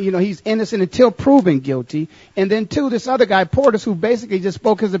 until he's innocent until proven guilty, and then 2, this other guy Portis, who basically just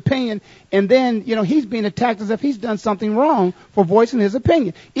spoke his opinion, and then he's being attacked as if he's done something wrong for voicing his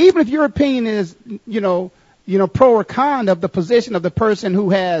opinion. Even if your opinion is pro or con of the position of the person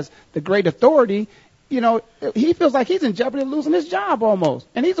who has the great authority, he feels like he's in jeopardy of losing his job almost,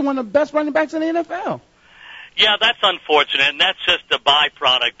 and he's one of the best running backs in the NFL. Yeah, that's unfortunate, and that's just a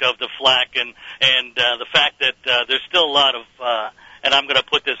byproduct of the flack and the fact that there's still a lot of, and I'm going to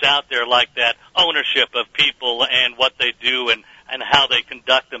put this out there like that, ownership of people and what they do and how they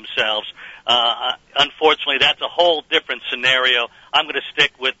conduct themselves. Unfortunately, that's a whole different scenario. I'm going to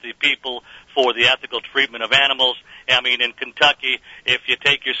stick with the people for the ethical treatment of animals. I mean, in Kentucky, if you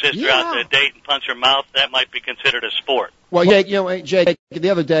take your sister out to a date and punch her mouth, that might be considered a sport. Well, Jake, the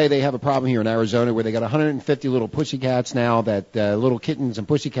other day they have a problem here in Arizona where they got 150 little pussycats now, that little kittens and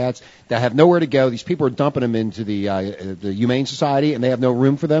pussycats that have nowhere to go. These people are dumping them into the Humane Society, and they have no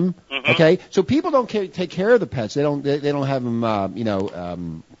room for them. Mm-hmm. Okay, so people don't take care of the pets. They don't have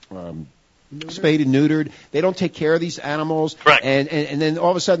them, spayed and neutered. They don't take care of these animals. Correct. And then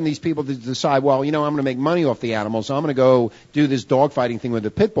all of a sudden these people decide, well, I'm going to make money off the animals, so I'm going to go do this dog fighting thing with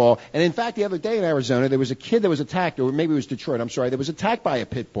the pit bull. And in fact, the other day in Arizona, there was a kid that was attacked, or maybe it was Detroit, I'm sorry, that was attacked by a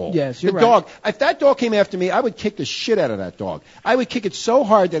pit bull. Yes, you're right. Dog, if that dog came after me, I would kick the shit out of that dog. I would kick it so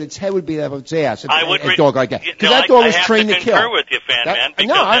hard that its head would be out of its ass. A dog like that. Because that dog was trained to kill. I have to concur with you, Fan Man,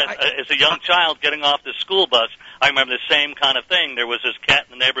 because as a young child getting off the school bus, I remember the same kind of thing. There was this cat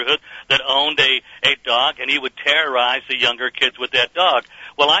in the neighborhood that owned a dog, and he would terrorize the younger kids with that dog.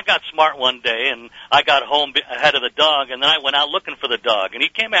 Well, I got smart one day, and I got home ahead of the dog, and then I went out looking for the dog. And he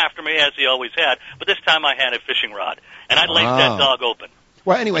came after me, as he always had, but this time I had a fishing rod. And I laced that dog open.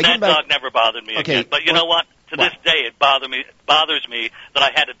 Well, anyway, and that dog never bothered me again. But you know what? To this day, it bothers me that I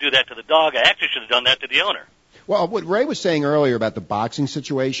had to do that to the dog. I actually should have done that to the owner. Well, what Ray was saying earlier about the boxing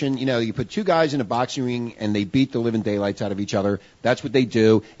situation, you put 2 guys in a boxing ring and they beat the living daylights out of each other. That's what they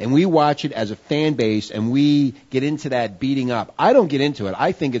do. And we watch it as a fan base and we get into that beating up. I don't get into it.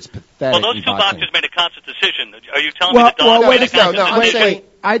 I think it's pathetic. Well, those 2 boxers made a conscious decision. Are you telling me the dog made a conscious decision?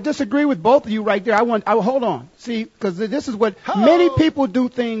 I disagree with both of you right there. Hold on. See, because this is what many people do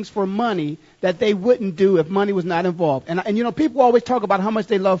things for money that they wouldn't do if money was not involved. And people always talk about how much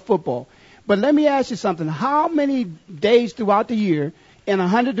they love football. But let me ask you something. How many days throughout the year in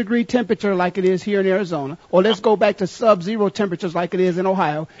 100-degree temperature like it is here in Arizona, or let's go back to sub-zero temperatures like it is in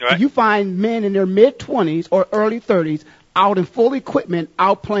Ohio, you find men in their mid-20s or early 30s out in full equipment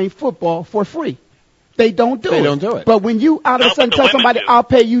out playing football for free? They don't do it. But when you out of a sudden tell somebody, I'll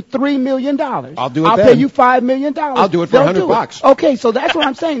pay you $3 million. I'll do it I'll pay you $5 million. I'll do it for $100. Okay, so that's what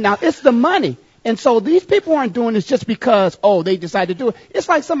I'm saying. Now, it's the money. And so these people aren't doing this just because, they decided to do it. It's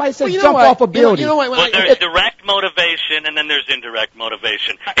like somebody says jump off a building. Well, there's direct motivation and then there's indirect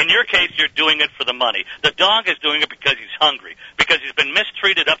motivation. In your case, you're doing it for the money. The dog is doing it because he's hungry, because he's been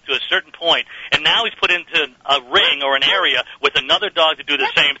mistreated up to a certain point, and now he's put into a ring or an area with another dog to do the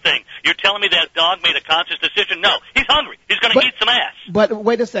same thing. You're telling me that dog made a conscious decision? No, he's hungry. He's going to eat some ass. But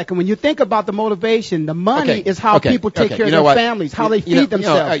wait a second. When you think about the motivation, the money is how people take care of their families, how they feed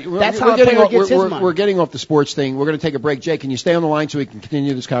themselves. That's how a player gets his money. We're getting off the sports thing. We're going to take a break. Jake, can you stay on the line so we can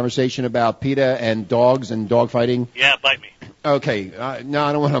continue this conversation about PETA and dogs and dog fighting? Yeah, bite me. Okay. No,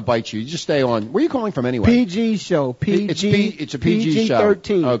 I don't want to bite you. You just stay on. Where are you calling from anyway? PG show. It's a PG show.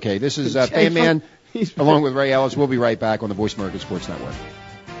 13. Okay. This is Fan Man along with Ray Ellis. We'll be right back on the VoiceAmerica Sports Network.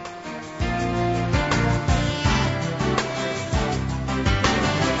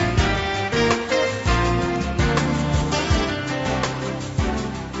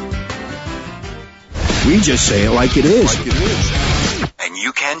 We just say it like it is. And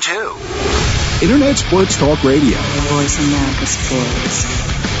you can too. Internet Sports Talk Radio. VoiceAmerica Sports.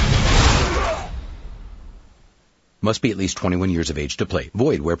 Must be at least 21 years of age to play.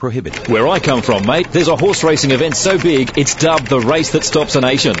 Void where prohibited. Where I come from, mate, there's a horse racing event so big, it's dubbed the race that stops a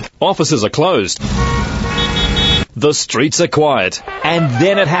nation. Offices are closed. The streets are quiet. And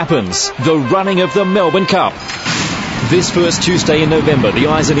then it happens. The running of the Melbourne Cup. This first Tuesday in November, the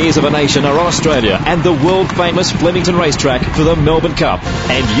eyes and ears of a nation are Australia and the world-famous Flemington racetrack for the Melbourne Cup.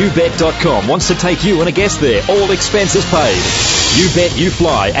 And YouBet.com wants to take you and a guest there, all expenses paid. You Bet You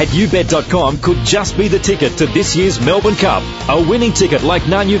Fly at YouBet.com could just be the ticket to this year's Melbourne Cup. A winning ticket like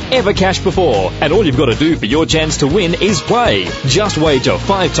none you've ever cashed before. And all you've got to do for your chance to win is play. Just wager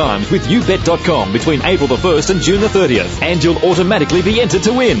 5 times with YouBet.com between April the 1st and June the 30th. And you'll automatically be entered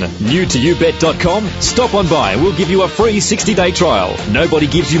to win. New to YouBet.com? Stop on by and we'll give you a free 60-day trial. Nobody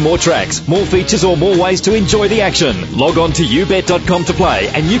gives you more tracks, more features or more ways to enjoy the action. Log on to YouBet.com to play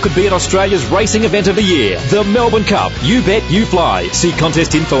and you could be at Australia's racing event of the year, the Melbourne Cup. You Bet You Fly. See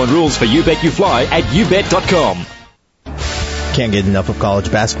contest info and rules for You Bet You Fly at YouBet.com. Can't get enough of college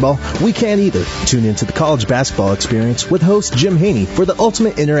basketball? We can't either. Tune into the College Basketball Experience with host Jim Haney for the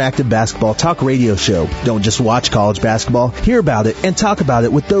ultimate interactive basketball talk radio show. Don't just watch college basketball, hear about it, and talk about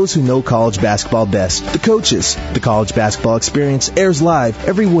it with those who know college basketball best, the coaches. The College Basketball Experience airs live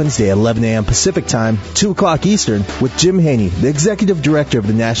every Wednesday at 11 a.m. Pacific Time, 2 o'clock Eastern, with Jim Haney, the Executive Director of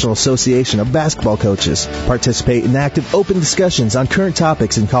the National Association of Basketball Coaches. Participate in active, open discussions on current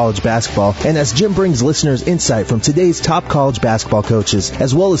topics in college basketball, and as Jim brings listeners insight from today's top college basketball coaches,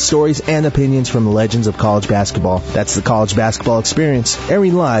 as well as stories and opinions from the legends of college basketball. That's the College Basketball Experience,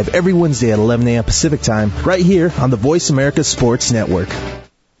 airing live every Wednesday at 11 a.m. Pacific Time, right here on the Voice America Sports Network.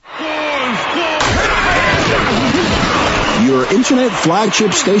 Your internet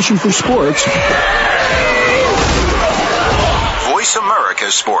flagship station for sports. Voice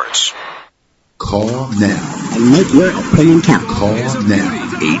America Sports. Call now. And make your opinion count. Call now.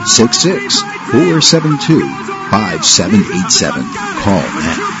 866-472-5787. Call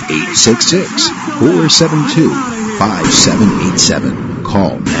now. 866-472-5787.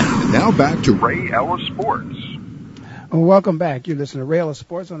 Call now. And now back to Ray Ellis Sports. Welcome back. You're listening to Ray Ellis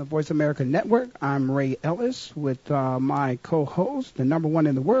Sports on the Voice America Network. I'm Ray Ellis with my co-host, the number one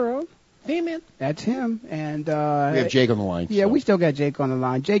in the world. Hey, man. That's him. And we have Jake on the line. Yeah, so. we still got Jake on the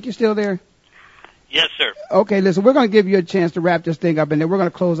line. Jake, you still there? Yes, sir. Okay, listen, we're going to give you a chance to wrap this thing up, and then we're going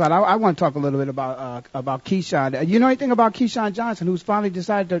to close out. I want to talk a little bit about Keyshawn. You know anything about Keyshawn Johnson, who's finally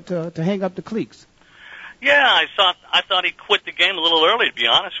decided to hang up the cleats? Yeah, I thought he quit the game a little early, to be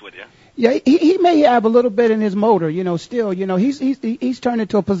honest with you. Yeah, he may have a little bit in his motor, still, he's turned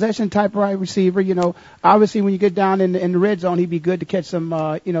into a possession type wide receiver, obviously when you get down in the red zone, he'd be good to catch some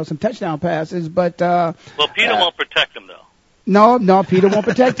touchdown passes, but, well, Peter won't protect him though. No, Peter won't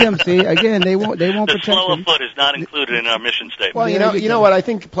protect him. See, again, they won't the protect him. The slower foot is not included in our mission statement. Well, you know what? I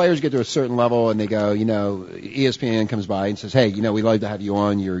think players get to a certain level and they go, ESPN comes by and says, hey, we'd love to have you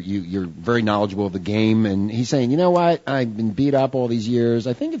on. You're very knowledgeable of the game. And he's saying, you know what? I've been beat up all these years.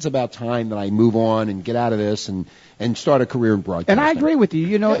 I think it's about time that I move on and get out of this and start a career in broadcasting. And I agree with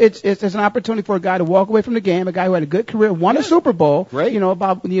you. It's an opportunity for a guy to walk away from the game, a guy who had a good career, won a Super Bowl. Great.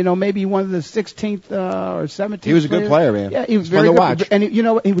 Maybe one of the 16th or 17th. He was a good player, man. Yeah, he was very fun to good. watch. And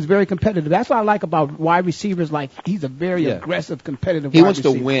he was very competitive. That's what I like about wide receivers. Like, he's a very aggressive, competitive he wide wants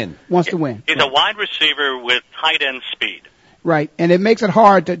receiver. to win. Wants to win. He's a wide receiver with tight end speed. Right, and it makes it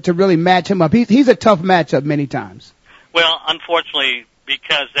hard to really match him up. He's a tough matchup many times. Well, unfortunately,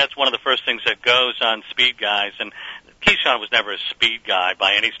 because that's one of the first things that goes on speed guys, and Keyshawn was never a speed guy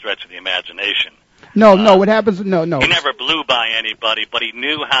by any stretch of the imagination. No, what happens? No. He never blew by anybody, but he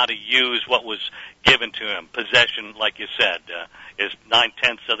knew how to use what was given to him. Possession, like you said, is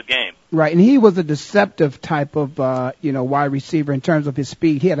 9/10 of the game. Right, and he was a deceptive type of, wide receiver in terms of his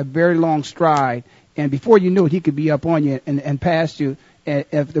speed. He had a very long stride, and before you knew it, he could be up on you and past you. And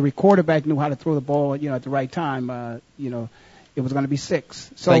if the quarterback knew how to throw the ball, at the right time, it was going to be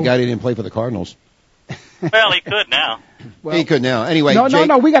 6. So thank God he didn't play for the Cardinals. Well, he could now. Well, he could now. Anyway, no, Jake,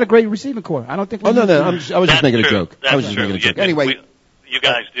 we got a great receiving core. I don't think. I was just making a joke. That's true. Anyway, you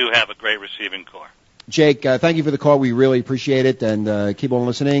guys do have a great receiving core. Jake, thank you for the call. We really appreciate it, and keep on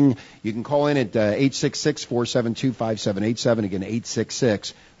listening. You can call in at 866-472-5787. Again,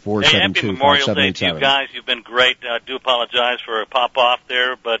 866-472-5787. Hey, happy Memorial Day to you guys. You've been great. I do apologize for a pop-off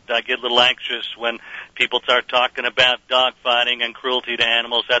there, but I get a little anxious when people start talking about dogfighting and cruelty to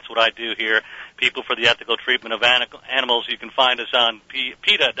animals. That's what I do here. People for the Ethical Treatment of Animals. You can find us on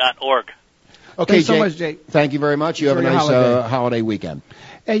PETA.org. Okay, Thanks so much, Jake. Thank you very much. You have a nice holiday weekend.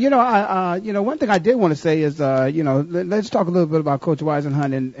 Hey, one thing I did want to say is, let's talk a little bit about Coach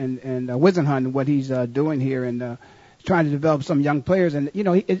Whisenhunt and Whisenhunt and what he's doing here and trying to develop some young players. And,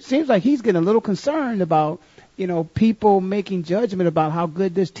 it seems like he's getting a little concerned about, people making judgment about how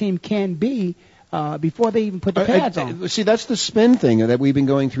good this team can be before they even put the pads on. See, that's the spin thing that we've been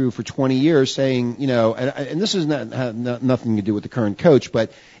going through for 20 years, saying, and this is nothing to do with the current coach,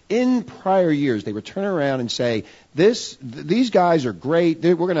 but in prior years, they would turn around and say, these guys are great.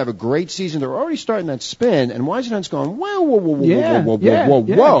 We're going to have a great season. They're already starting that spin, and Whisenhunt's going, whoa.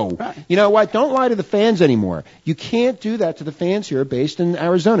 Right. You know what? Don't lie to the fans anymore. You can't do that to the fans here based in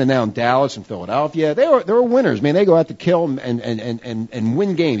Arizona. Now in Dallas and Philadelphia, they were winners. Man, they go out to kill and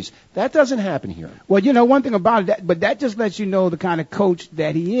win games. That doesn't happen here. Well, one thing about it, but that just lets you know the kind of coach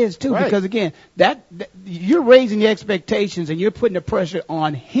that he is, too. Right. Because, again, that you're raising the expectations and you're putting the pressure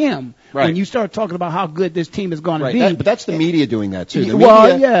on him when you start talking about how good this team is going to be. But that's the media doing that, too.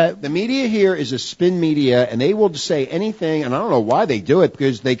 The media here is a spin media, and they will say anything, and I don't know why they do it,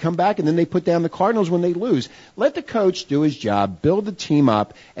 because they come back and then they put down the Cardinals when they lose. Let the coach do his job, build the team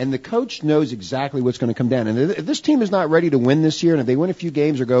up, and the coach knows exactly what's going to come down. And if this team is not ready to win this year, and if they win a few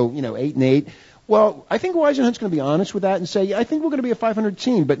games or go, 8-8, well, I think Whisenhunt's going to be honest with that and say, I think we're going to be a 500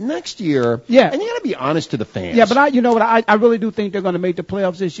 team, but next year, and you got to be honest to the fans. Yeah, but I really do think they're going to make the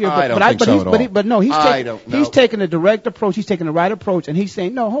playoffs this year. I don't think so at all. He's taking a direct approach. He's taking the right approach, and he's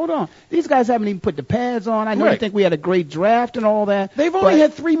saying, no, hold on. These guys haven't even put the pads on. I know you think we had a great draft and all that. They've only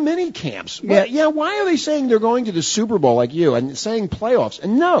had 3 mini camps. Yeah, why are they saying they're going to the Super Bowl like you and saying playoffs?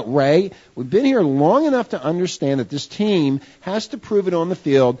 And no, Ray, we've been here long enough to understand that this team has to prove it on the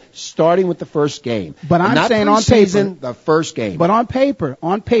field, starting with the first game. But I'm saying on paper, the first game. But on paper,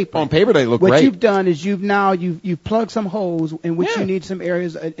 they look great. What you've done is you've plugged some holes in which you need some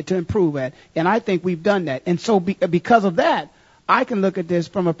areas to improve at, and I think we've done that. And so because of that, I can look at this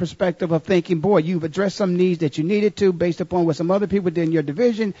from a perspective of thinking, boy, you've addressed some needs that you needed to based upon what some other people did in your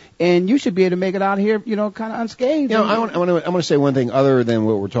division, and you should be able to make it out here, kind of unscathed. I want to say one thing other than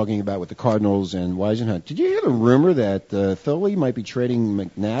what we're talking about with the Cardinals and Whisenhunt. Did you hear the rumor that Philly might be trading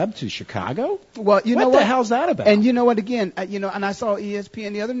McNabb to Chicago? Well, what the hell's that about? And you know what, again, and I saw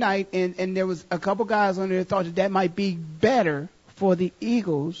ESPN the other night, and there was a couple guys on there that thought that might be better for the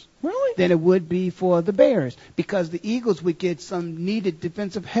Eagles than it would be for the Bears, because the Eagles would get some needed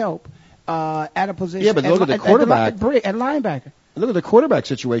defensive help at a position. Yeah, but look at the quarterback. At linebacker. Look at the quarterback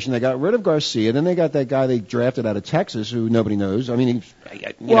situation. They got rid of Garcia. Then they got that guy they drafted out of Texas who nobody knows. I mean,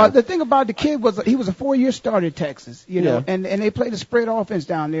 the thing about the kid was he was a 4-year starter at Texas, and they played a spread offense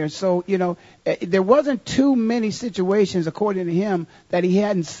down there. So, there wasn't too many situations, according to him, that he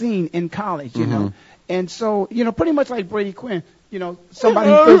hadn't seen in college, know. And so, pretty much like Brady Quinn, somebody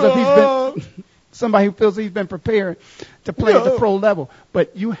who feels he's been prepared to play at the pro level,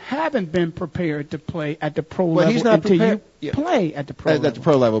 but you haven't been prepared to play at the pro level he's not until prepared. you play at the pro level. At the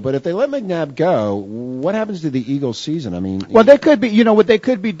pro level. But if they let McNabb go, what happens to the Eagles season? I mean, well, they could be, what they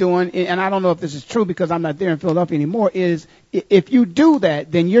could be doing, and I don't know if this is true because I'm not there in Philadelphia anymore, is if you do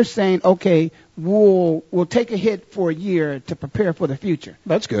that, then you're saying, okay, we'll take a hit for a year to prepare for the future.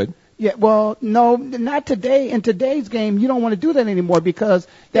 That's good. Yeah, well, no, not today. In today's game, you don't want to do that anymore because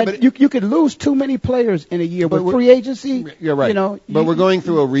you could lose too many players in a year with free agency. You're right. But we're going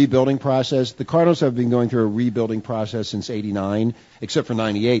through a rebuilding process. The Cardinals have been going through a rebuilding process since '89, except for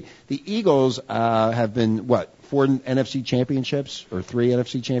 '98. The Eagles have been 4 NFC championships or 3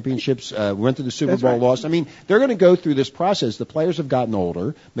 NFC championships. Went to the Super Bowl, lost. I mean, they're going to go through this process. The players have gotten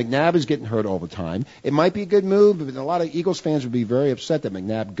older. McNabb is getting hurt all the time. It might be a good move, but a lot of Eagles fans would be very upset that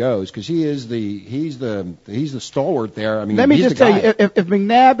McNabb goes because he's the stalwart there. I mean, let me just tell you, if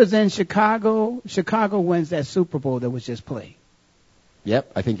McNabb is in Chicago, Chicago wins that Super Bowl that was just played.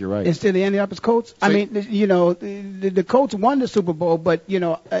 Yep, I think you're right. Instead of the Indianapolis Colts? I mean, the Colts won the Super Bowl, but,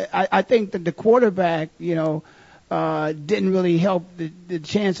 I think that the quarterback, didn't really help the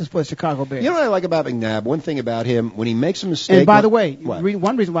chances for the Chicago Bears. You know what I like about McNabb? One thing about him, when he makes a mistake. And by the way,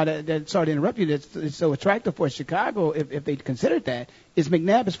 one reason why sorry to interrupt you, that's so attractive for Chicago, if they considered that, is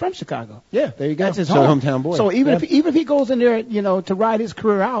McNabb is from Chicago. Yeah, there you go. That's his hometown boy. So even if he goes in there, to ride his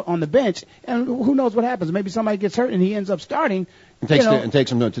career out on the bench, and who knows what happens? Maybe somebody gets hurt and he ends up starting. And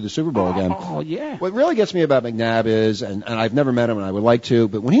takes him to the Super Bowl again. Oh, yeah. What really gets me about McNabb is, and I've never met him and I would like to,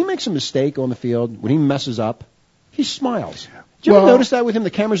 but when he makes a mistake on the field, when he messes up, he smiles. Do you ever notice that with him? The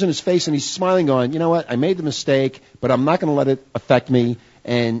camera's in his face and he's smiling going, you know what, I made the mistake, but I'm not going to let it affect me.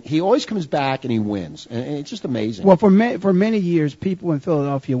 And he always comes back and he wins. And it's just amazing. Well, for many years, people in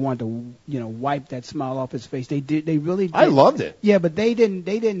Philadelphia wanted to, wipe that smile off his face. They really did. I loved it. Yeah, but they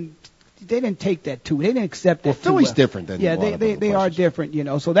didn't didn't take that too. They didn't accept that. Well, Philly's different than they are different,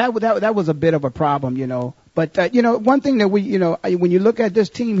 So that was a bit of a problem, But one thing that when you look at this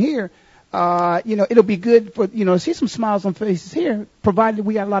team here, it'll be good for see some smiles on faces here, provided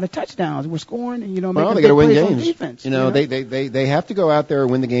we got a lot of touchdowns. We're scoring and making they got to win plays games. On defense. They have to go out there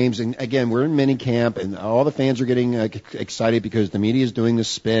and win the games. And again, we're in mini camp, and all the fans are getting excited because the media is doing the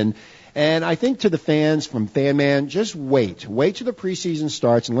spin. And I think to the fans from Fan Man, just wait till the preseason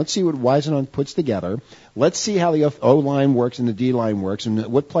starts, and let's see what Weisenhunt puts together. Let's see how the O-line works and the D-line works, and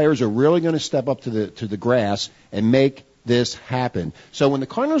what players are really going to step up to the grass and make this happen. So when the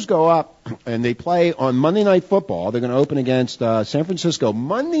Cardinals go up and they play on Monday Night Football, they're going to open against San Francisco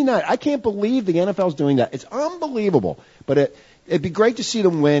Monday night. I can't believe the NFL's doing that. It's unbelievable. But it'd be great to see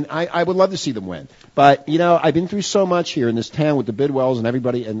them win. I would love to see them win. But, I've been through so much here in this town with the Bidwells and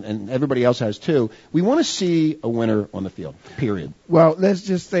everybody, and everybody else has too. We want to see a winner on the field, period. Well, let's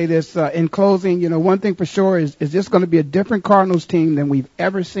just say this. In closing, one thing for sure is this going to be a different Cardinals team than we've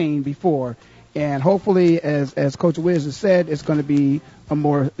ever seen before. And hopefully, as Coach Wiz has said, it's going to be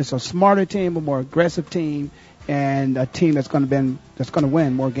it's a smarter team, a more aggressive team, and a team that's going to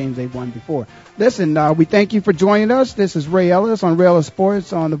win more games they've won before. Listen, we thank you for joining us. This is Ray Ellis on Ray Ellis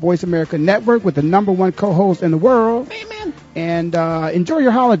Sports on the VoiceAmerica Network with the #1 co-host in the world. Amen. And enjoy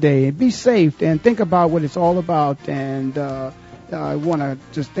your holiday. Be safe and think about what it's all about. And I want to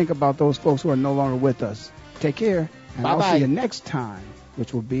just think about those folks who are no longer with us. Take care. And Bye-bye. I'll see you next time,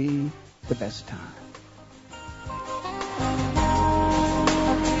 which will be the best time.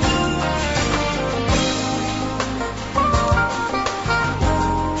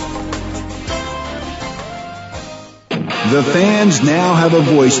 The fans now have a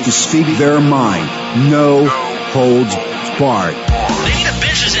voice to speak their mind. No holds barred. They need to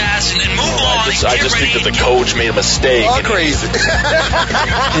bench his ass and then move on. I just think that the coach made a mistake. All crazy.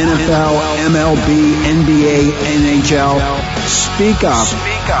 NFL, MLB, NBA, NHL. Speak up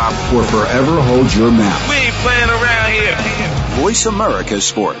or forever hold your mouth. We ain't playing around here. Voice America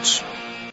Sports.